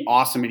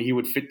awesome, and he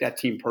would fit that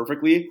team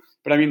perfectly.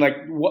 But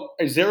what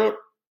is there?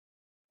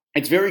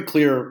 It's very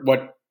clear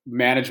what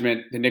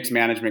the Knicks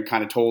management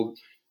kind of told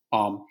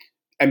um,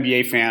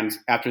 NBA fans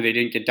after they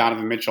didn't get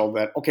Donovan Mitchell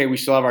that, okay, we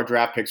still have our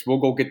draft picks. We'll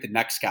go get the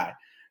next guy.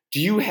 Do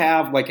you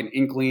have like an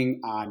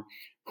inkling on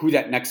who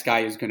that next guy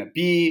is going to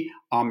be?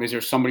 Is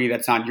there somebody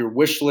that's on your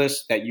wish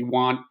list that you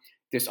want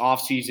this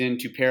offseason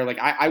to pair? Like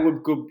I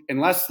would go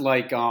unless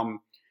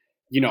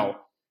you know,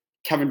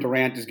 Kevin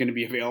Durant is going to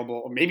be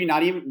available, or maybe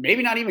not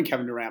even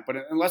Kevin Durant, but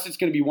unless it's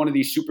going to be one of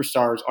these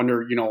superstars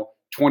under,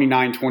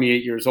 29,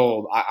 28 years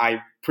old, I'm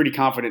pretty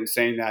confident in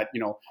saying that,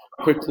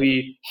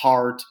 quickly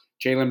Hart,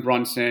 Jalen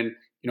Brunson,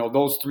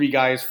 those three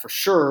guys for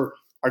sure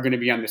are going to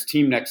be on this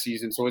team next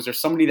season. So is there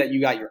somebody that you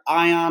got your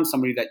eye on,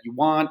 somebody that you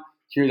want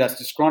here that's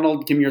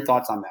disgruntled? Give me your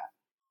thoughts on that.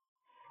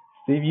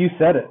 Steve, you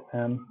said it.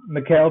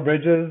 Mikal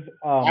Bridges,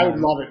 oh I would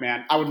man. love it,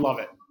 man. I would love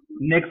it.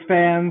 Knicks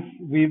fans,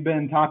 we've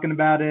been talking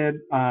about it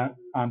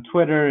on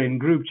Twitter, in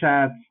group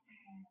chats.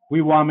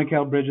 We want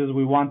Mikal Bridges.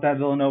 We want that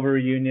Villanova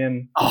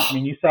reunion. Oh,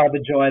 You saw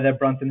the joy that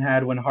Brunson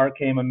had when Hart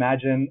came.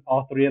 Imagine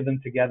all three of them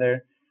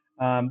together.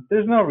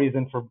 There's no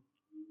reason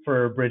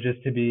for Bridges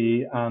to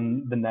be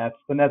on the Nets.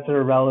 The Nets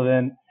are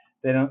irrelevant.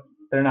 They don't.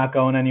 They're not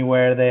going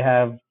anywhere. They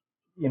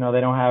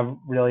don't have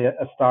really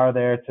a star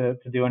there to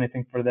do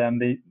anything for them.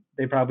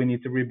 They probably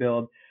need to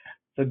rebuild.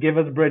 So give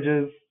us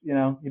Bridges.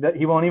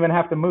 He won't even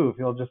have to move.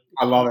 He'll just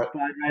I love it.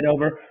 slide right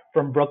over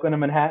from Brooklyn to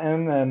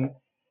Manhattan,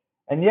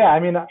 and yeah,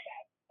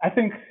 I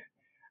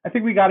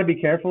think we got to be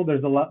careful.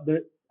 There's a lot.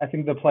 I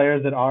think the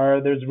players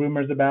there's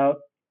rumors about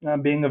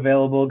being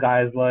available.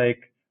 Guys like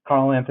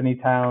Karl Anthony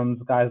Towns,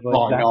 guys like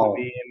Oh, Zach no.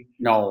 Levine.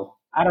 No.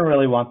 I don't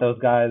really want those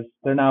guys.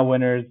 They're not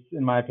winners,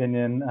 in my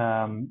opinion.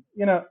 I'm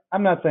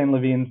not saying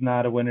Levine's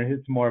not a winner.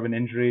 It's more of an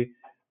injury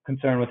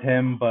concern with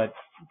him, but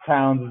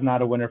Towns is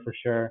not a winner for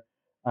sure.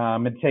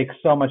 It takes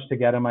so much to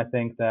get him. I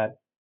think that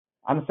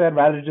honestly, I'd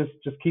rather just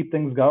keep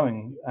things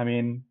going.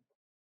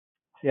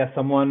 Yeah,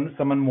 someone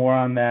more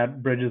on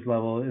that Bridges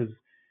level is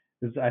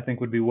I think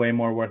would be way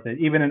more worth it.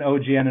 Even an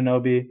OG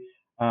Anunoby,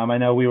 I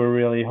know we were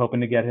really hoping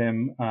to get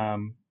him,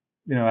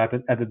 at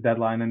the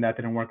deadline, and that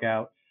didn't work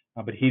out.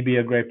 But he'd be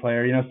a great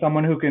player.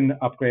 Someone who can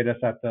upgrade us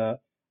at the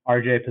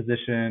RJ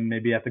position,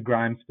 maybe at the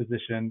Grimes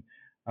position.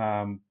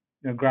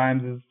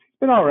 Grimes has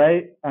been all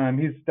right.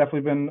 He's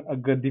definitely been a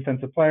good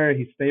defensive player.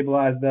 He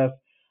stabilized us,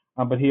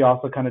 but he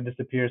also kind of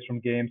disappears from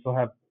games. He'll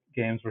have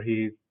games where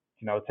he,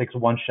 takes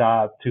one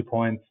shot, 2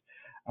 points.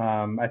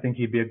 I think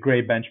he'd be a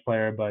great bench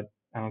player, but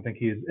I don't think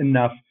he's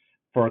enough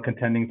for a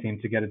contending team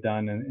to get it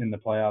done in the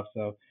playoffs.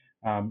 So,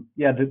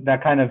 yeah,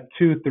 that kind of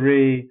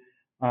 2-3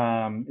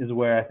 is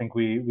where I think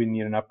we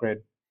need an upgrade.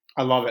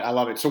 I love it. I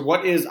love it. So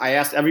I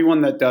asked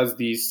everyone that does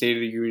these State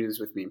of the Unions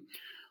with me,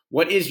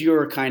 what is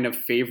your kind of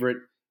favorite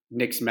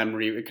Knicks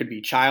memory? It could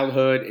be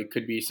childhood. It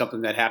could be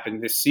something that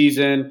happened this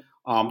season.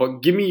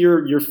 But give me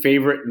your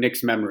favorite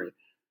Knicks memory.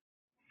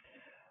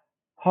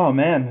 Oh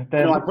man, I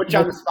know I put you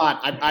on the spot.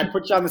 I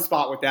put you on the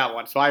spot with that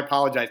one, so I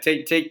apologize.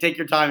 Take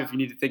your time if you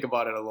need to think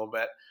about it a little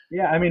bit.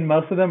 yeah.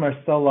 Most of them are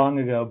so long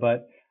ago,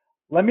 but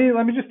let me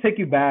just take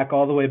you back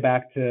all the way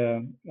back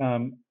to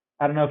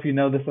I don't know if you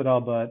know this at all,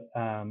 but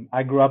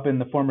I grew up in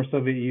the former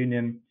Soviet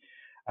Union.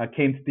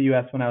 Came to the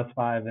U.S. when I was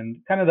 5, and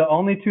kind of the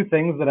only two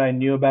things that I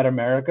knew about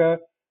America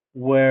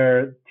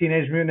were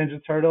Teenage Mutant Ninja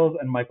Turtles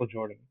and Michael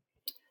Jordan.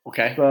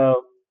 Okay.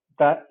 So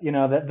that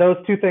those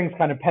two things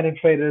kind of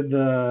penetrated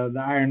the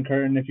Iron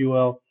Curtain, if you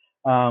will.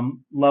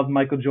 Loved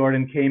Michael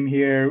Jordan. Came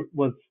here,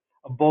 was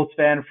a Bulls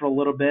fan for a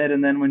little bit,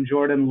 and then when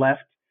Jordan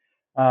left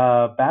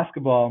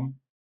basketball,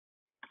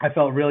 I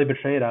felt really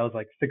betrayed. I was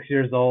like 6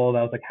 years old.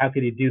 I was like, how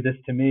could he do this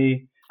to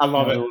me? I You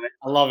love know, it.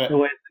 I love it. the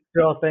way the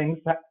girl things.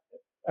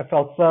 I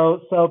felt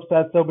so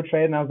upset, so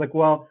betrayed, and I was like,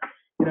 well,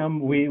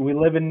 we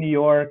live in New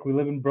York, we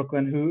live in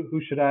Brooklyn.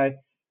 Who should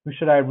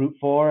I root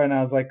for? And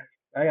I was like,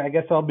 I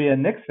guess I'll be a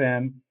Knicks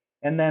fan.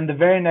 And then the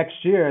very next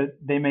year,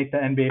 they make the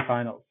NBA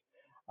Finals.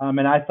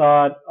 And I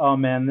thought, oh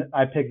man,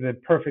 I picked the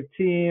perfect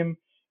team.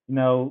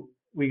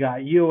 We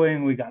got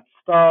Ewing, we got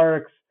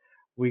Starks,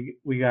 we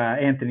got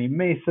Anthony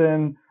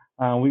Mason.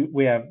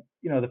 We have,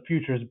 the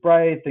future is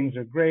bright, things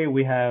are great.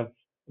 We have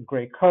a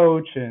great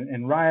coach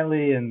and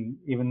Riley, and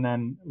even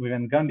then we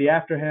Van Gundy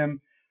after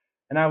him.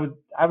 And I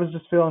was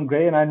just feeling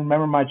great. And I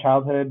remember my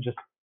childhood just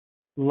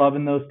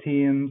loving those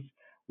teams,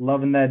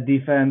 loving that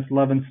defense,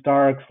 loving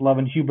Starks,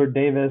 loving Hubert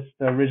Davis,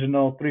 the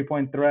original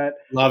 3-point threat.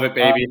 Love it, Uh,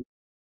 baby.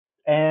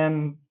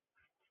 and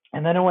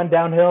and then it went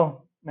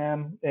downhill,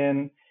 man.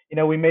 And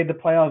we made the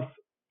playoffs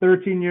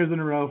 13 years in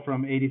a row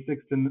from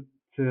 '86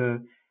 to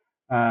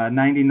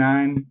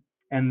 '99,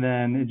 and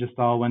then it just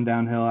all went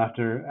downhill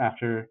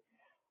after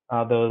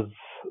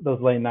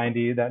those late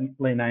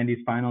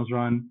 '90s finals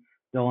run.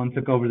 Dylan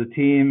took over the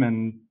team,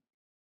 and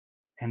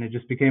it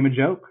just became a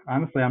joke.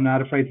 Honestly, I'm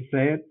not afraid to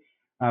say it.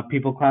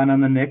 People clown on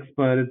the Knicks,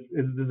 but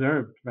it's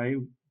deserved, right?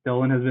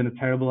 Dylan has been a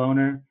terrible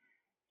owner.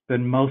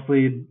 Been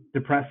mostly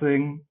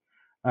depressing,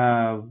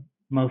 uh,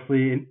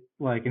 mostly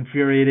like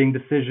infuriating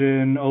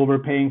decision,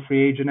 overpaying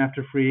free agent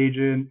after free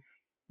agent,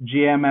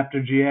 GM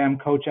after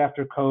GM, coach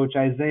after coach,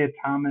 Isaiah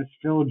Thomas,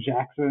 Phil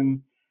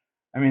Jackson.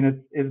 I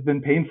mean, it's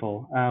been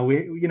painful.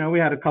 We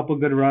had a couple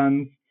good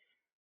runs.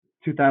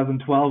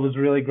 2012 was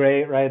really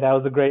great, right? That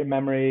was a great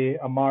memory.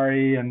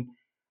 Amari and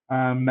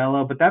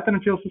Melo, but that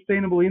didn't feel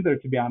sustainable either,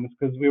 to be honest,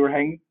 because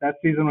that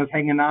season was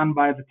hanging on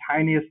by the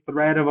tiniest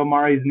thread of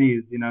Amari's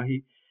knees.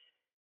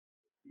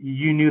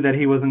 You knew that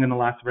he wasn't going to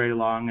last very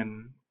long,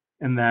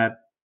 and that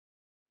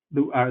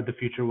the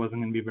future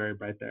wasn't going to be very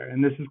bright there.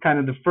 And this is kind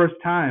of the first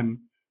time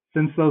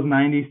since those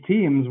 '90s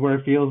teams where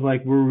it feels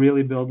like we're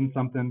really building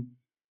something.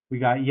 We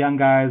got young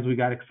guys, we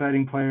got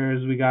exciting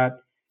players, we got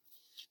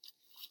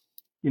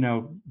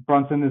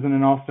Brunson isn't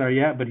an all-star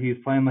yet, but he's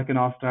playing like an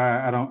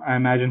all-star. I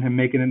imagine him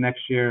making it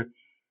next year.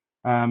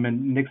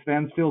 And Knicks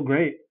fans feel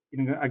great.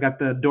 I got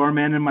the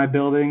doorman in my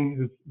building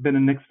who's been a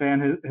Knicks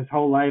fan his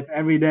whole life.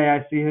 Every day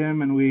I see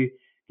him and we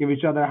give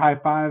each other a high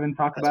five and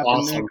talk That's about the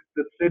awesome. Knicks.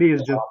 The city is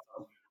That's just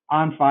awesome.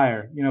 on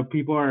fire.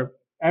 People are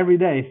every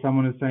day.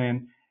 Someone is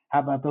saying, "How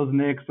about those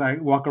Knicks?" I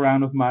walk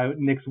around with my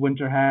Knicks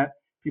winter hat.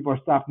 People are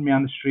stopping me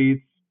on the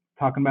streets,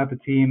 talking about the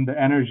team. The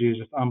energy is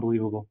just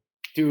unbelievable.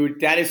 Dude,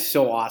 that is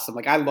so awesome.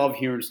 Like, I love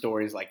hearing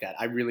stories like that.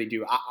 I really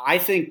do. I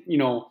think,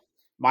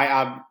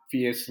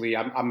 obviously,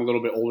 I'm a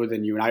little bit older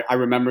than you, and I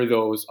remember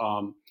those,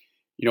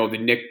 the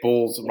Nick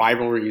Bulls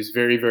rivalries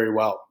very, very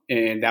well.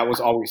 And that was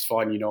always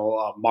fun,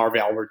 Marv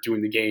Albert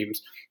doing the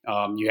games.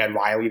 You had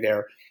Riley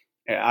there.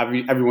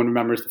 Everyone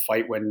remembers the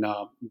fight when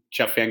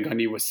Jeff Van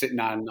Gundy was sitting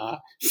on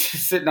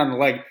sitting on the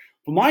leg.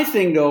 But my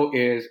thing, though,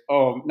 is,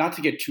 not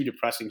to get too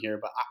depressing here,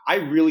 but I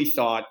really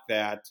thought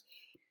that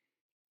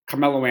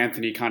Carmelo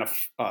Anthony kind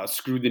of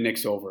screwed the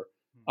Knicks over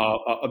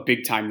a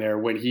big time there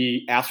when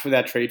he asked for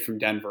that trade from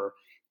Denver.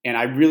 And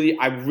I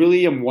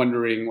really am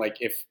wondering, like,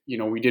 if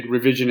we did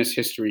revisionist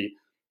history,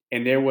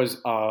 and there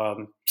was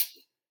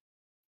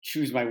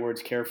choose my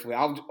words carefully,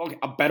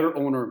 a better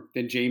owner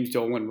than James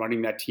Dolan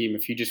running that team,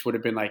 if he just would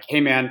have been like, hey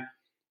man,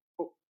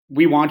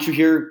 we want you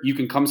here, you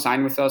can come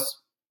sign with us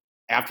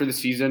after the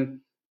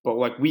season, but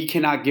like we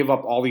cannot give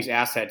up all these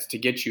assets to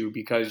get you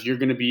because you're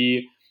going to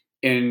be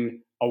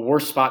in a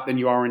worse spot than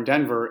you are in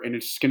Denver, and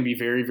it's going to be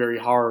very, very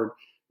hard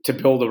to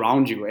build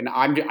around you. And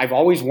I've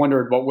always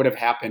wondered what would have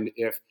happened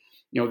if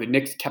the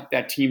Knicks kept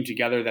that team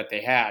together that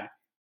they had,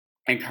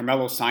 and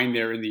Carmelo signed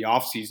there in the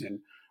offseason,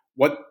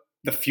 what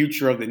the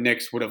future of the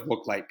Knicks would have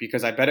looked like.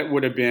 Because I bet it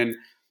would have been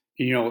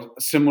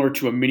similar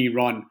to a mini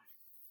run.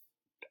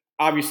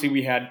 Obviously,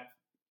 we had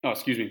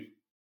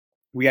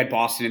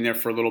Boston in there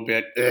for a little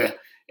bit,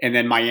 and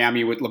then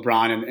Miami with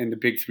LeBron and the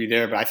big three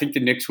there. But I think the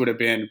Knicks would have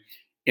been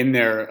in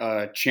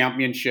their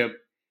championship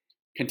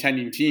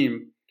contending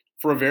team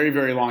for a very,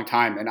 very long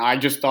time. And I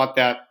just thought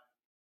that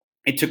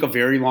it took a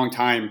very long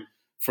time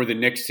for the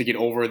Knicks to get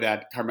over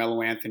that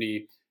Carmelo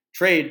Anthony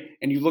trade.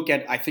 And you look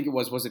at, I think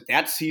was it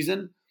that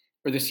season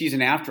or the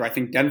season after? I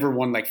think Denver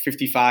won like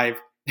 55,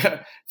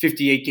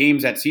 58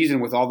 games that season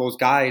with all those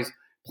guys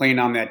playing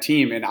on that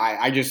team. And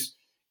I just,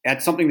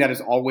 that's something that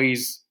has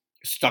always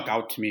stuck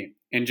out to me.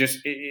 And just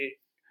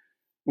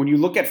when you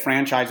look at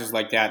franchises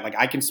like that, like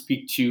I can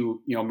speak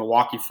to,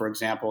 Milwaukee, for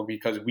example,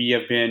 because we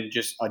have been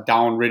just a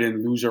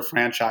down-ridden loser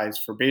franchise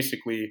for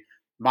basically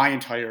my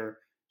entire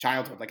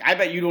childhood. Like I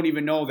bet you don't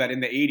even know that in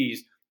the 80s,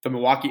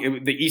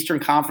 the Eastern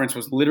Conference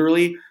was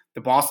literally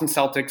the Boston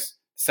Celtics,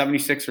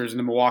 76ers, and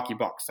the Milwaukee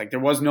Bucks. Like there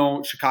was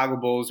no Chicago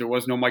Bulls, there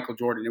was no Michael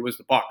Jordan, it was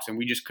the Bucks, and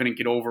we just couldn't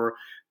get over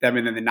them.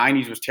 And then the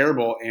 90s was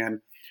terrible. And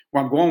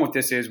where I'm going with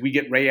this is we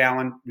get Ray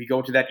Allen, we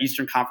go to that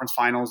Eastern Conference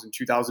Finals in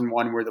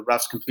 2001 where the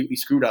refs completely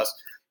screwed us.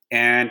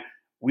 And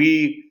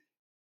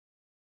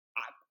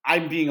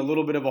I'm being a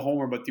little bit of a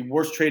homer, but the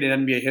worst trade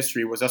in NBA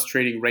history was us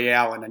trading Ray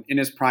Allen and in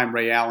his prime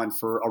Ray Allen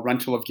for a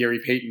rental of Gary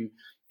Payton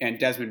and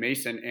Desmond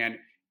Mason. And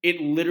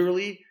it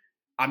literally,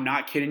 I'm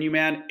not kidding you,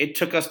 man. It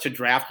took us to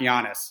draft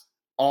Giannis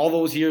all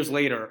those years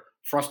later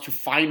for us to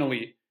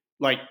finally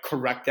like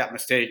correct that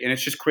mistake. And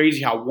it's just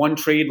crazy how one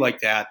trade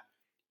like that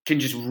can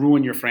just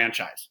ruin your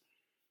franchise.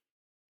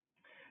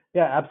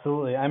 Yeah,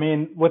 absolutely. I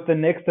mean, with the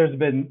Knicks, there's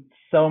been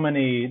so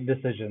many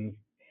decisions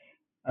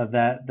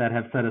that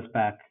have set us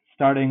back.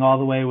 Starting all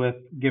the way with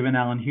giving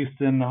Allen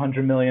Houston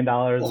 $100 million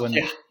Oh, when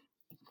yeah.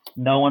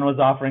 no one was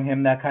offering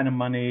him that kind of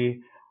money.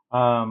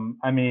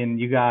 I mean,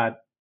 you got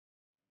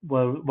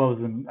what was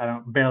him? I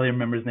don't barely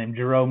remember his name.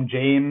 Jerome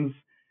James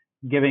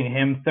giving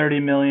him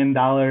 $30 million,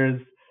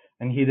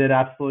 and he did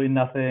absolutely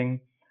nothing.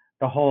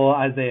 The whole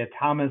Isaiah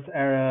Thomas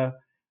era.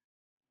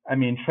 I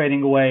mean,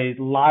 trading away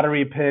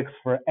lottery picks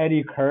for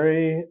Eddie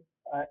Curry.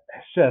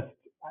 It's just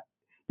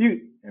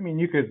you. I mean,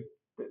 you could.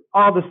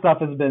 All this stuff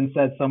has been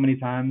said so many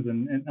times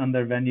and on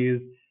their venues.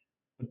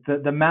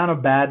 The amount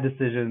of bad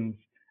decisions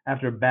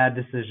after bad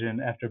decision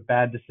after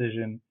bad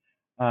decision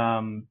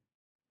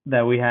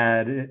that we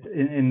had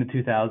in the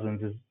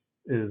 2000s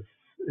is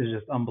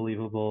just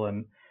unbelievable.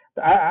 And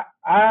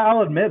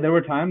I'll admit there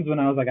were times when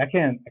I was like, I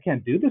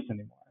can't do this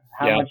anymore.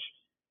 Yeah.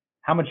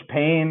 How much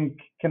pain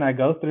can I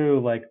go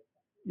through? Like,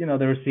 there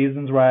were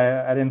seasons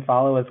where I didn't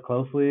follow as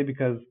closely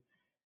because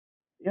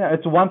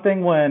it's one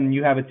thing when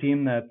you have a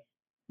team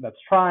that's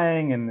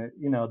trying and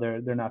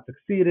they're not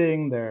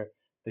succeeding,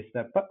 they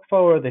step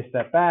forward, they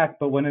step back,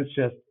 but when it's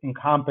just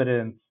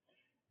incompetence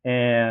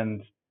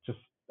and just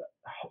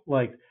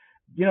like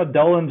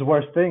Dolan's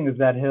worst thing is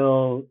that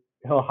he'll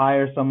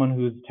hire someone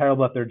who's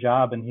terrible at their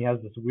job and he has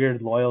this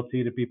weird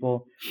loyalty to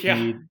people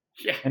Yeah.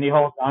 and he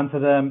holds on to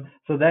them.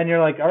 So then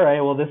you're like, all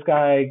right, well, this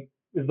guy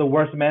is the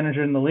worst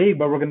manager in the league,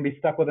 but we're going to be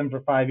stuck with him for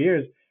 5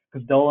 years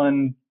because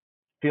Dolan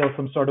feels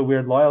some sort of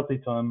weird loyalty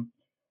to him.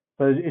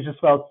 So it just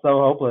felt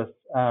so hopeless.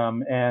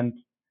 And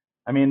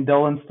I mean,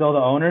 Dolan's still the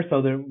owner,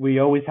 so we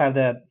always have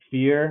that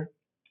fear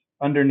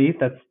underneath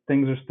that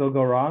things are still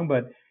go wrong.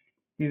 But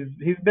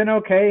he's been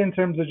okay in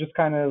terms of just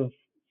kind of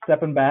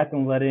stepping back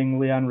and letting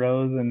Leon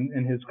Rose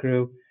and his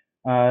crew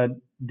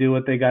do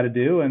what they got to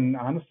do. And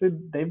honestly,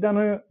 they've done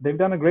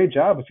a great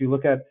job. If you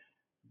look at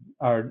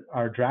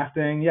our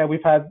drafting, yeah,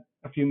 we've had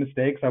a few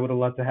mistakes. I would have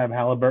loved to have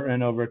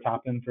Halliburton over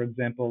Toppin, for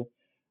example.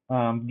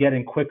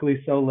 Getting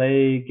quickly so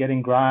late,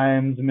 getting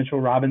Grimes,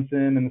 Mitchell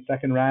Robinson in the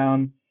second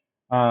round.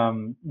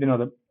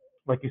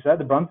 Like you said,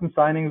 the Brunson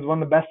signing is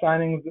one of the best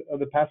signings of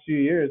the past few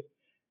years.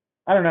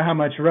 I don't know how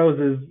much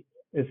Rose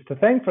is to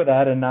thank for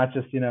that, and not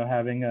just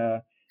having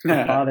a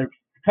father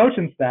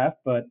coaching staff,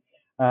 but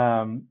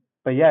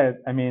yeah,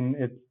 I mean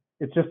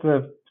it's just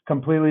a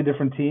completely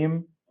different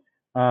team,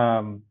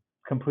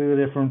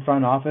 completely different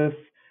front office,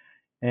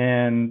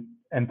 and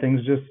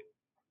things just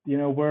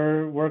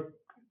we're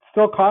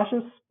still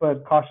cautious,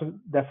 but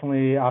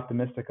definitely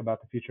optimistic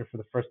about the future for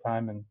the first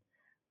time in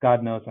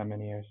God knows how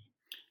many years.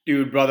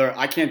 Dude, brother,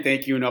 I can't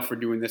thank you enough for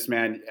doing this,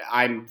 man.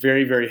 I'm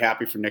very, very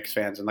happy for Knicks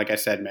fans, and like I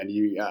said, man,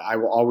 I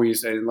will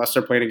always, unless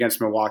they're playing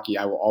against Milwaukee,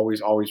 I will always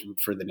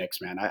root for the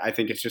Knicks, man. I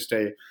think it's just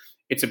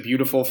it's a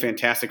beautiful,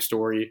 fantastic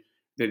story.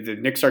 The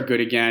Knicks are good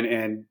again,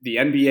 and the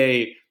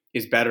NBA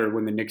is better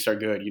when the Knicks are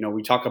good.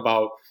 We talk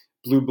about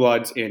blue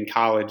bloods in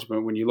college,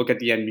 but when you look at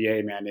the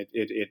NBA, man,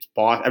 it's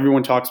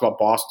everyone talks about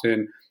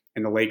Boston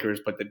and the Lakers,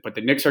 but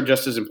the Knicks are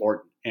just as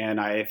important. And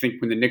I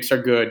think when the Knicks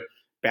are good,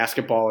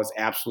 basketball is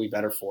absolutely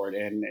better for it.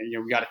 And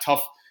we got a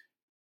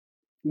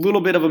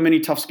little bit of a mini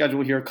tough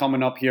schedule here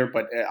coming up here,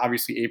 but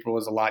obviously April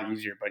is a lot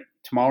easier. But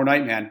tomorrow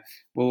night, man,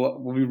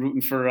 we'll be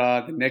rooting for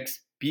the Knicks.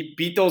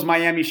 Beat those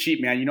Miami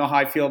Sheep, man. You know how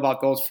I feel about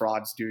those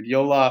frauds, dude.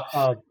 You'll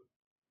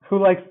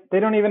they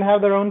don't even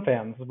have their own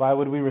fans. Why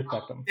would we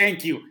respect them?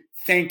 Thank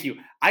you.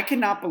 I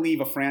cannot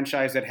believe a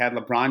franchise that had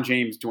LeBron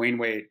James, Dwayne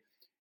Wade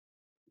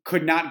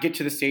could not get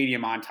to the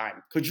stadium on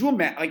time. Could you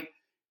imagine? Like,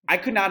 I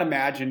could not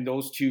imagine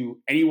those two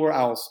anywhere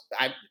else.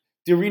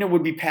 The arena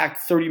would be packed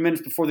 30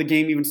 minutes before the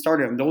game even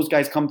started, and those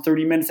guys come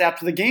 30 minutes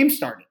after the game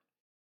started.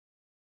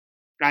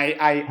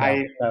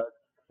 I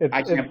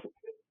can't.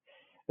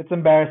 It's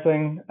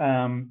embarrassing.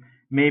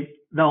 Maybe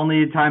the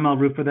only time I'll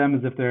root for them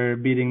is if they're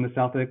beating the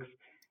Celtics.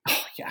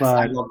 Oh, yes, but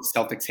I love the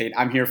Celtics hate.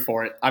 I'm here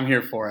for it.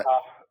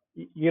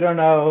 You don't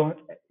know.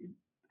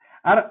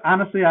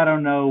 Honestly, I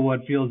don't know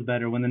what feels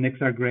better, when the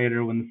Knicks are great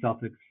or when the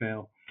Celtics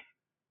fail.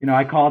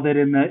 I called it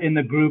in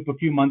the group a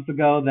few months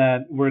ago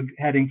that we're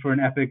heading for an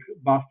epic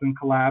Boston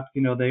collapse.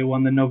 They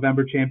won the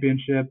November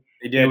championship.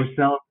 They did.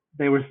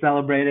 They were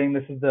celebrating.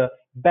 This is the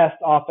best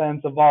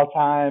offense of all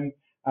time.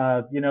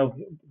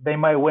 They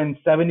might win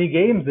 70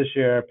 games this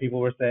year, people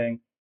were saying.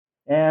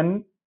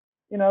 And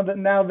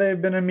now they've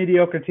been a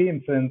mediocre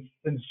team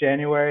since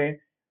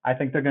January. I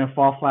think they're going to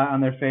fall flat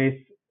on their face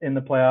in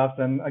the playoffs.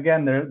 And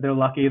again, they're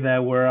lucky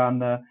that we're going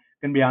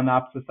to be on the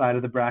opposite side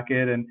of the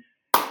bracket, and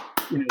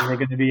we're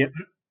going to be,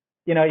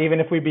 even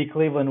if we beat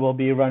Cleveland, we'll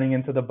be running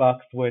into the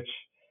Bucks, which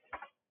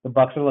the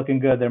Bucks are looking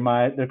good.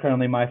 They're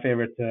currently my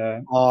favorite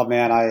to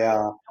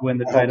win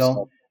the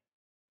title.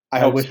 I I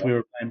hope wish so. we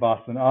were playing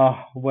Boston. Oh,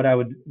 what I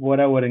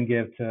wouldn't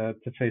give to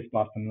face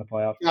Boston in the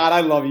playoffs. God,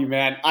 I love you,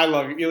 man. I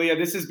love you, Ilya.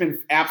 This has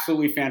been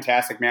absolutely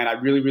fantastic, man. I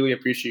really, really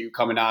appreciate you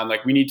coming on.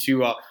 Like, we need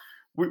to,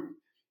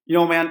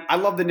 man. I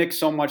love the Knicks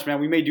so much, man.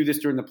 We may do this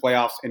during the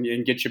playoffs and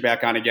get you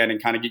back on again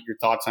and kind of get your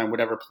thoughts on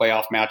whatever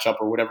playoff matchup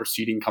or whatever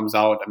seeding comes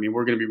out. I mean,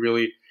 we're going to be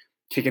really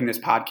kicking this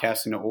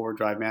podcast into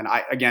overdrive, man.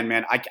 I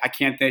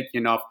can't thank you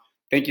enough.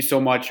 Thank you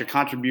so much. Your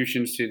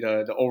contributions to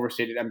the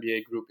overstated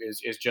NBA group is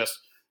just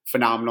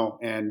phenomenal,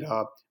 and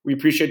we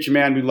appreciate you,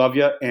 man. We love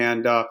you,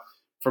 and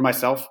for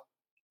myself,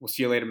 we'll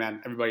see you later,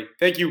 man. Everybody,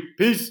 thank you.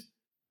 Peace.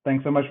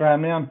 Thanks so much for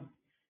having me on.